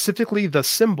Hero, specifically the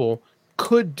symbol,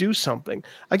 could do something.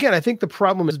 Again, I think the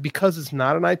problem is because it's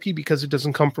not an IP, because it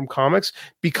doesn't come from comics,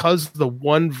 because the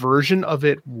one version of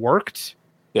it worked.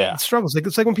 Yeah, it struggles.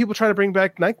 It's like when people try to bring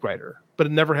back Knight Rider, but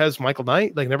it never has Michael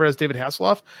Knight, like never has David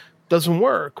Hasselhoff. Doesn't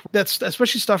work. That's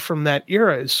especially stuff from that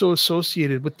era is so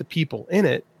associated with the people in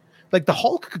it. Like the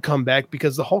Hulk could come back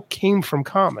because the Hulk came from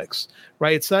comics,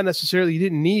 right? It's not necessarily, you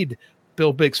didn't need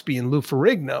Bill Bixby and Lou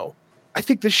Ferrigno. I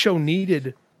think this show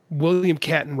needed William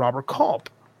Katt and Robert Culp,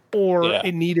 or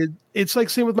it's like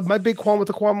same with my big qualm with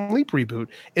the Quantum Leap reboot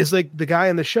is like the guy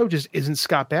on the show just isn't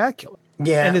Scott Bakula.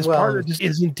 Yeah, and his partner just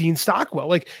isn't Dean Stockwell.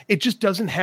 Like it just doesn't have